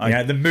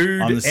 100%. The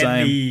mood and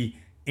the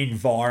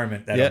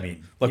environment that I'm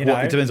in. Like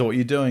it depends on what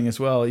you're doing as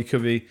well. You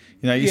could be,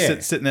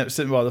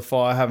 sitting by the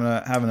fire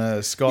having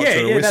a scotch or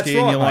a whiskey,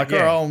 and you're like,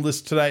 I'll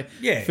listen today.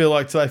 Yeah,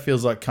 today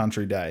feels like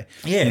country day.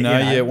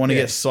 Yeah, you want to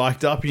get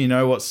psyched up, and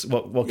what gets you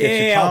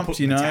pumped. I'll put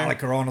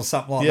Metallica on or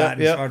something like that,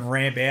 and try and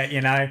ramp out.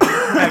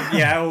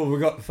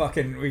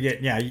 We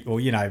get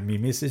me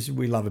missus,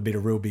 we love a bit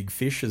of Real Big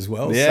Fish as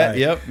well. Yeah, so,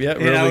 you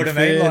know what I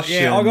mean? Like,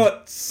 I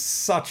got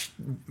such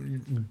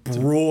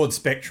broad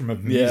spectrum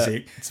of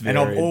music, and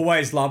I've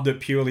always loved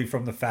it purely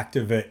from the fact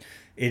of it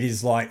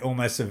is like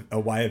almost a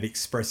way of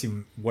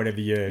expressing whatever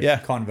your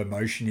kind of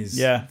emotion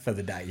is for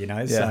the day,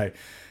 So,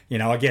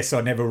 I guess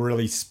I never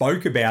really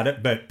spoke about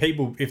it, but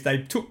people, if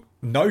they took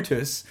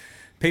notice,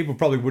 people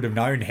probably would have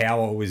known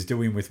how I was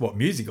doing with what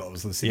music I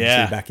was listening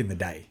to back in the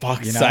day.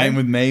 Fuck, same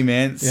with me,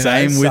 man.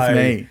 Same with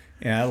me.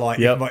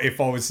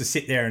 If I was to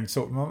sit there and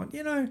talk,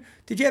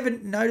 did you ever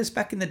notice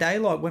back in the day,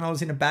 like when I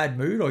was in a bad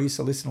mood, I used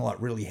to listen to like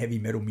really heavy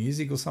metal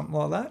music or something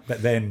like that.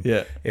 But then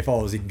if I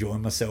was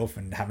enjoying myself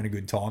and having a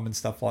good time and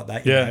stuff like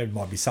that, it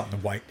might be something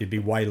it'd be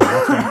way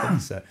lighter.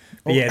 So,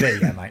 but there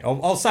you go, mate.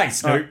 I'll say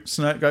Snoop.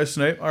 Snoop, go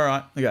Snoop. All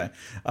right. Okay.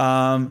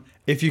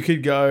 If you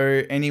could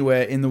go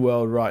anywhere in the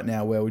world right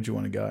now, where would you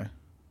want to go?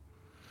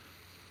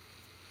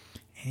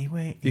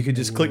 Anywhere. You could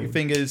just click your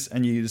fingers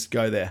and you just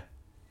go there.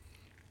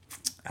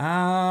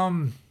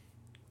 Fuck.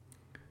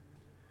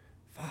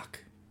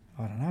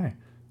 I don't know.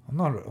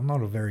 I'm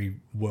not a very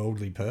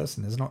worldly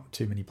person. There's not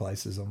too many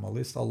places on my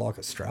list. I like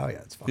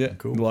Australia. It's fucking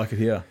cool. You like it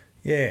here.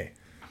 Yeah.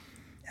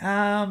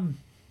 Oh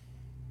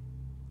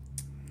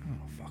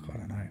fuck, I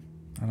don't know.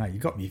 I know you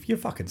got me. You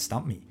fucking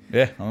stumped me.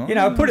 Yeah.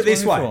 Put it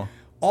this way.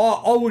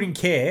 I wouldn't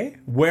care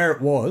where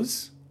it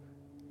was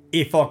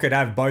if I could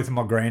have both of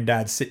my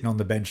granddads sitting on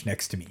the bench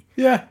next to me.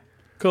 Yeah.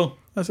 Cool.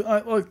 That's what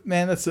I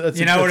mean?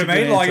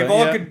 Like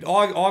if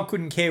I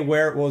couldn't care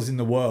where it was in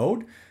the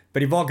world,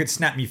 but if I could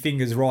snap my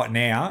fingers right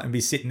now and be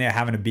sitting there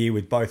having a beer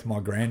with both my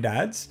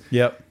granddads,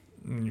 I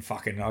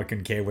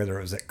couldn't care whether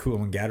it was at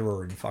Coolangatta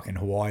or in fucking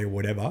Hawaii or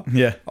whatever.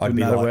 Yeah, I'd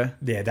be like,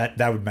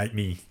 that would make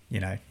me,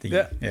 think,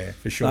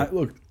 for sure. Like,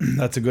 look,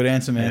 that's a good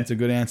answer, man. It's a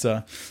good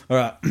answer. All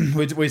right,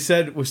 we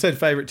said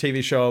favorite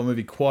TV show or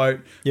movie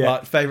quote,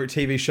 but favorite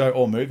TV show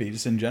or movie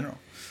just in general.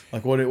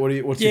 Like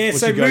what's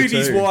your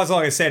movies wise,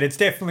 like I said, it's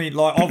definitely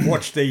like I've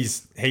watched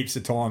these heaps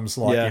of times.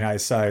 Like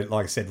so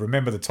like I said,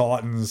 Remember the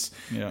Titans,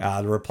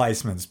 The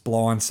Replacements,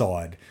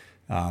 Blindside,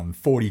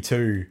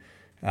 42,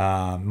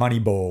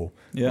 Moneyball.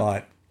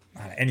 Like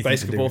anything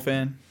Basketball to do.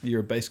 fan?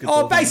 You're a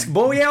basketball fan?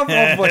 Basketball, yeah.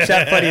 I've watched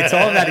that plenty of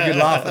times. Had a good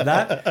laugh at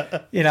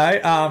that. You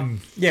know,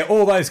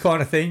 all those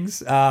kind of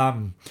things.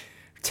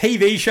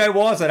 TV show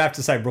wise, I'd have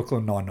to say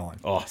Brooklyn Nine-Nine.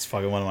 Oh, it's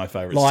fucking one of my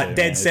favorites. Like too,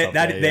 dead man. set. It's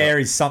That up there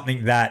is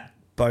something that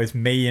both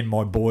me and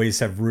my boys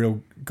have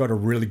got a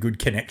really good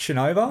connection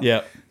over.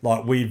 Yeah.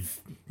 Like we've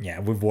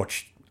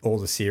watched all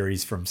the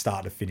series from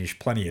start to finish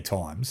plenty of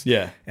times.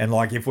 Yeah. And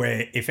like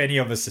if any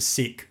of us are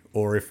sick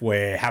or if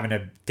we're having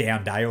a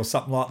down day or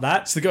something like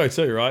that, It's the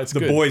go-to, right? It's the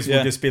good. boys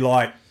will just be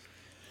like,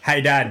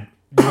 "Hey, Dad,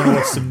 you want to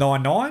watch some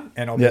 9-9?"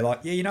 And I'll be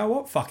like, "Yeah, you know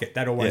what? Fuck it.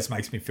 That always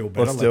makes me feel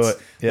better. Let's do it.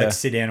 Yeah. Let's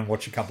sit down and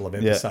watch a couple of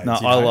episodes." Yeah, no,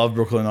 you I know? love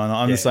Brooklyn Nine-Nine.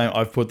 I'm the same.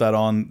 I've put that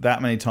on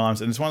that many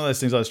times, and it's one of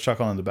those things I just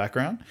chuck on in the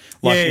background.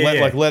 Like,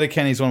 like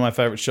Letterkenny's one of my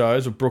favorite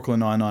shows, but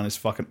Brooklyn Nine-Nine is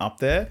fucking up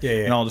there. Yeah,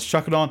 yeah. And I'll just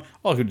chuck it on.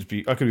 I could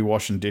be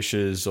washing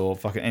dishes or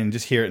fucking and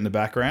just hear it in the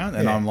background,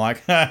 and I'm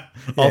like,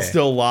 I'll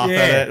still laugh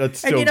at it. It's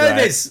still and you know, great.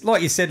 there's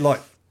like you said,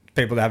 like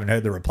people that haven't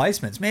heard the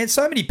replacements. Man,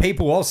 so many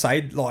people I'll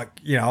say like,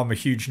 you know, I'm a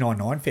huge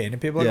 9-9 fan,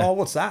 and people are like, "Oh,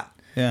 what's that?"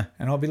 Yeah.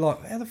 And I'll be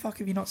like, "How the fuck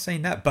have you not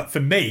seen that?" But for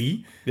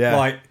me, Yeah.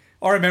 like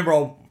I remember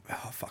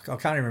I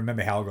can't even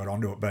remember how I got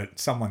onto it, but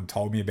someone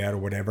told me about it or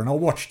whatever, and I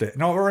watched it.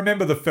 And I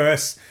remember the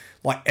first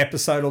like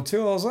episode or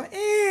two, I was like,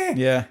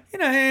 Yeah. you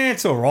know,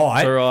 it's all right.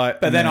 It's all right.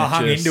 But And then then I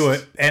hung just- into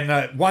it.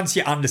 And once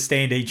you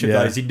understand each of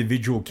those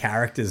individual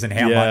characters and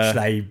how much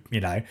they,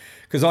 you know,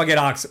 because I get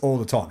asked all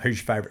the time, who's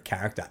your favourite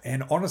character?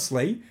 And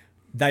honestly,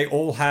 they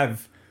all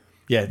have...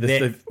 Yeah,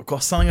 they've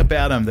got something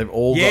about them. They've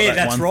all got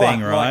that one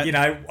thing, right? Like, you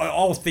know,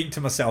 I'll think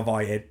to myself,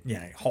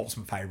 Holt's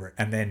my favourite.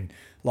 And then,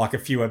 like, a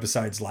few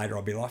episodes later,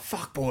 I'll be like,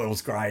 fuck,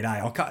 Boyle's great,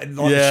 eh? I can't,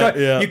 like, the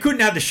show, you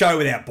couldn't have the show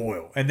without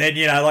Boyle. And then,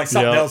 you know, like,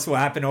 something else will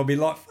happen. I'll be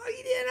like, fuck,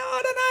 you know,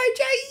 I don't know,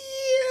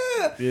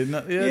 Jay. You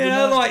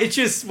know, like, it's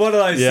just one of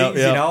those things,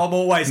 you know, I'm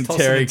always and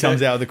tossing Terry and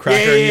comes out with the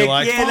cracker and you're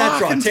like, yeah,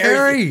 that's right.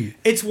 Terry.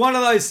 It's one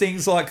of those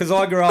things, like, because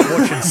I grew up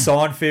watching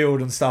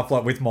Seinfeld and stuff,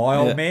 like, with my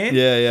old man.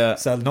 Yeah, yeah.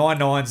 So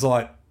 9-9's,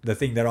 like, the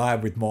thing that I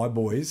have with my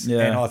boys.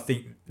 Yeah. And I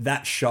think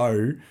that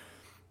show,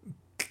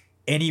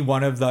 any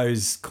one of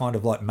those kind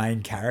of like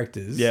main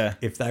characters,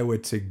 if they were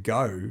to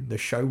go, the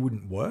show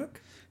wouldn't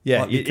work.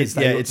 Yeah, like, it's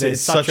there's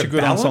such a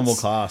good balance. ensemble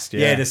cast.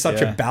 Yeah, there's such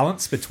a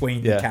balance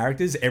between the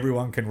characters.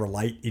 Everyone can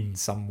relate in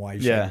some way,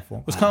 shape, or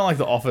form. It was kind of like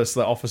The Office.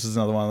 The Office is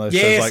another one of those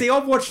shows. Yeah, like, see,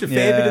 I've watched a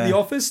fair bit of The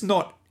Office,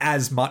 not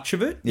as much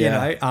of it, you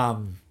Yeah.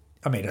 know.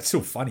 I mean, it's still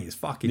funny as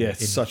fuck.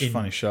 It's such a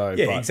funny show.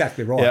 Yeah, but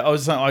exactly right. Yeah, I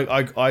was saying,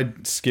 I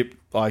skipped,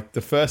 like,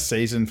 the first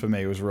season for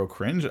me was real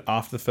cringe.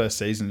 After the first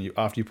season,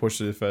 after you push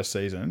through the first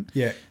season,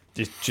 it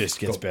just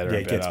gets better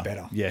and better. It gets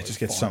better. Yeah, it just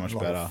gets so much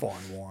better.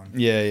 Fine wine.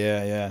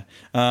 Yeah.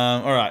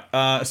 All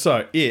right.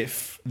 So,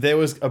 if there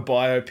was a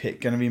biopic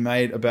going to be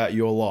made about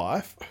your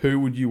life, who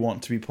would you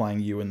want to be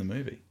playing you in the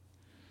movie?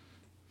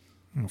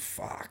 Oh,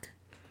 fuck.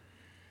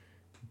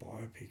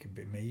 Biopic would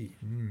be me.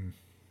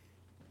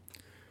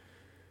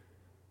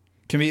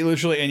 Can be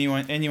literally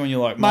anyone you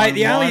like. Mate,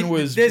 mine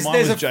was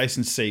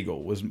Jason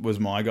Segel was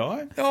my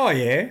guy. Oh,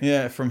 yeah.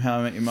 Yeah, from How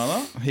I Met Your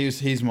Mother.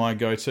 He's my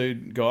go-to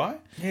guy.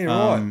 Yeah,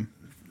 right.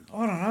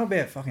 I don't know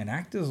about fucking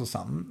actors or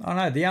something. I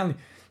know the only...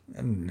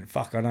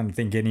 I don't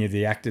think any of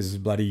the actors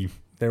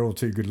they're all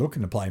too good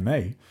looking to play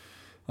me.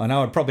 I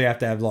know I'd probably have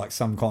to have like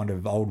some kind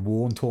of old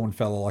worn-torn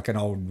fella, like an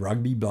old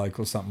rugby bloke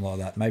or something like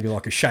that. Maybe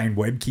like a Shane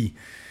Webke.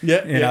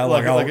 Yeah, you know,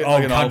 like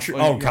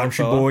old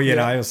country boy, you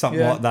know, or something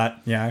like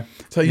that. You know.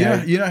 So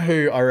you know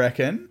who I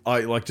reckon,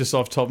 I like just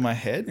off the top of my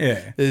head,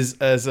 is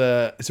it's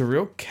a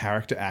real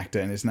character actor,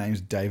 and his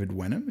name's David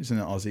Wenham. He's an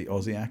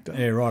Aussie actor.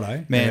 Yeah,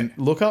 righto. Man,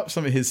 look up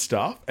some of his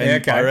stuff,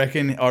 and I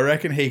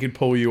reckon he could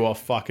pull you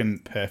off fucking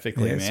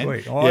perfectly, man.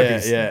 Sweet.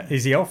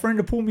 Is he offering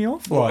to pull me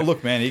off? Well,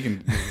 look, man, he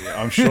can.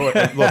 I'm sure.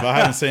 Look, I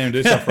haven't seen him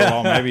do stuff for a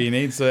while. Maybe he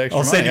needs the extra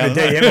I'll money. send him a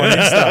DM on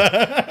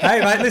Insta.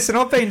 Hey, mate, listen,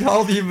 I've been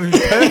told you've been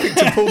perfect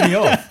to pull me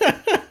off.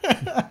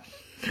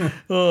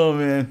 Oh,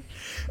 man.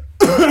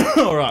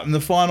 All right, and the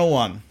final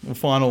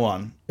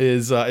one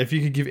is if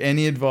you could give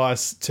any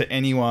advice to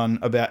anyone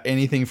about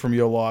anything from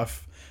your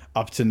life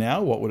up to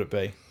now, what would it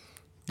be?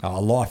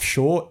 Life's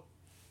short.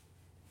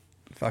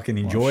 Fucking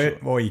enjoy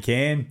it while you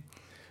can.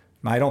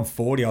 Mate, I'm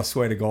 40. I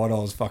swear to God, I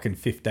was fucking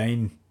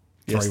 15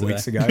 3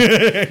 weeks ago.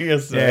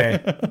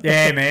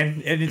 Yeah,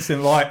 man. And it's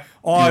like,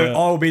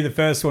 I'll be the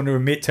first one to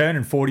admit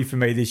turning 40 for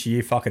me this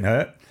year fucking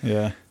hurt.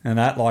 Yeah. And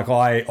that, like,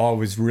 I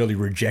was really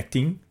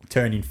rejecting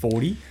turning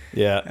 40.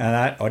 Yeah. And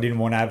that, I didn't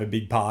want to have a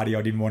big party.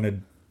 I didn't want to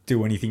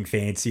do anything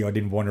fancy. I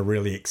didn't want to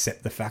really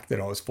accept the fact that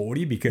I was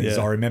 40 because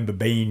I remember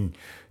being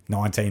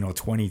 19 or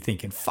 20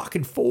 thinking,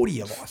 fucking 40,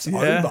 your life's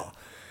over.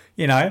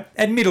 You know,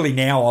 admittedly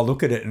now I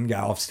look at it and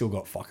go, I've still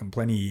got fucking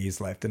plenty of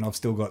years left and I've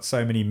still got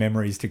so many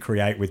memories to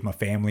create with my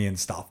family and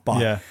stuff.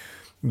 But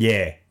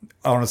yeah,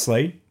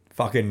 honestly,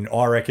 fucking,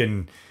 I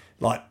reckon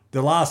like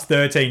the last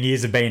 13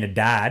 years of being a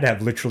dad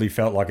have literally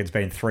felt like it's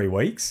been 3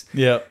 weeks.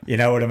 Yeah. You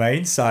know what I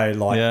mean? So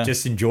like,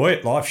 just enjoy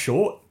it. Life's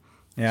short.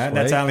 You know,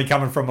 that's only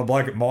coming from a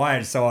bloke at my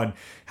age. So I'd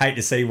hate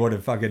to see what a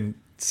fucking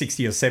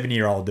 60 or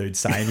 70-year-old dude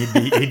saying. He'd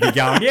be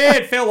going, yeah,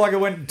 it felt like it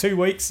went 2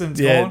 weeks and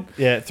it's gone.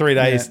 Yeah, 3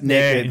 days.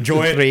 Yeah,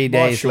 enjoy it. 3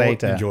 days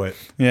later. Enjoy it.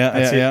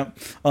 Yeah.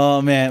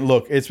 Oh man,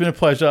 look, it's been a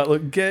pleasure.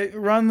 Look,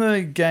 run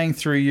the gang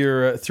through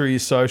your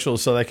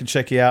socials so they can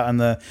check you out and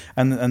the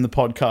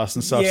podcast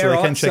and stuff, so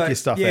they can check your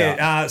stuff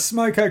out.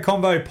 Smoko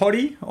Combo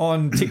Potty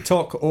on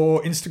TikTok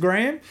or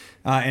Instagram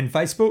and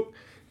Facebook.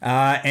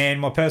 And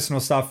my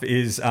personal stuff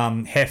is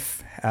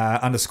Hef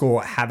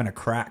 _ having a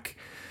crack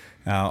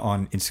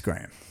on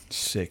Instagram.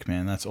 Sick,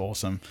 man. That's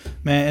awesome,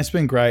 man. It's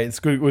been great. It's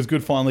good. It was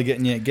good finally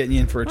getting you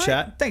in for a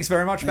chat. Thanks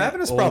very much for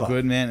having us, all brother. All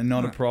good, man, and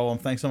not a problem.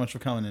 Thanks so much for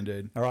coming in,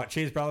 dude. All right,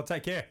 cheers, brother.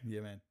 Take care.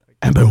 Yeah, man.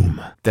 And boom,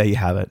 there you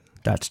have it.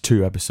 That's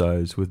 2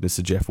 episodes with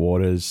Mr. Geoff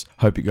Waters.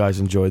 Hope you guys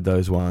enjoyed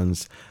those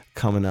ones.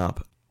 Coming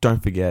up,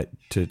 don't forget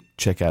to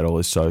check out all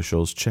his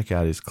socials. Check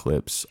out his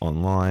clips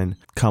online.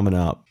 Coming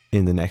up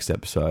in the next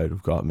episode,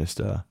 we've got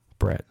Mr.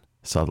 Brett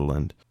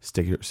Sutherland.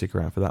 Stick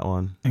around for that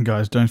one. And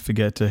guys, don't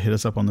forget to hit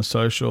us up on the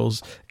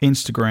socials.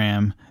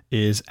 Instagram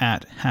is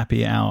at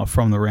Happy Hour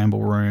from the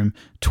Ramble Room.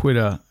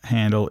 Twitter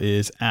handle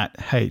is at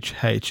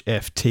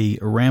HHFT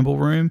Ramble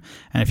Room.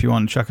 And if you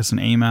want to chuck us an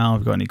email, if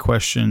you've got any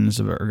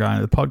questions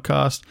regarding the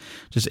podcast,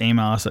 just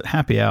email us at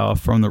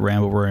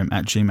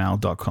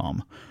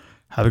happyhourfromtherambleroom@gmail.com.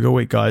 Have a good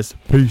week, guys.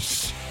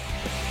 Peace.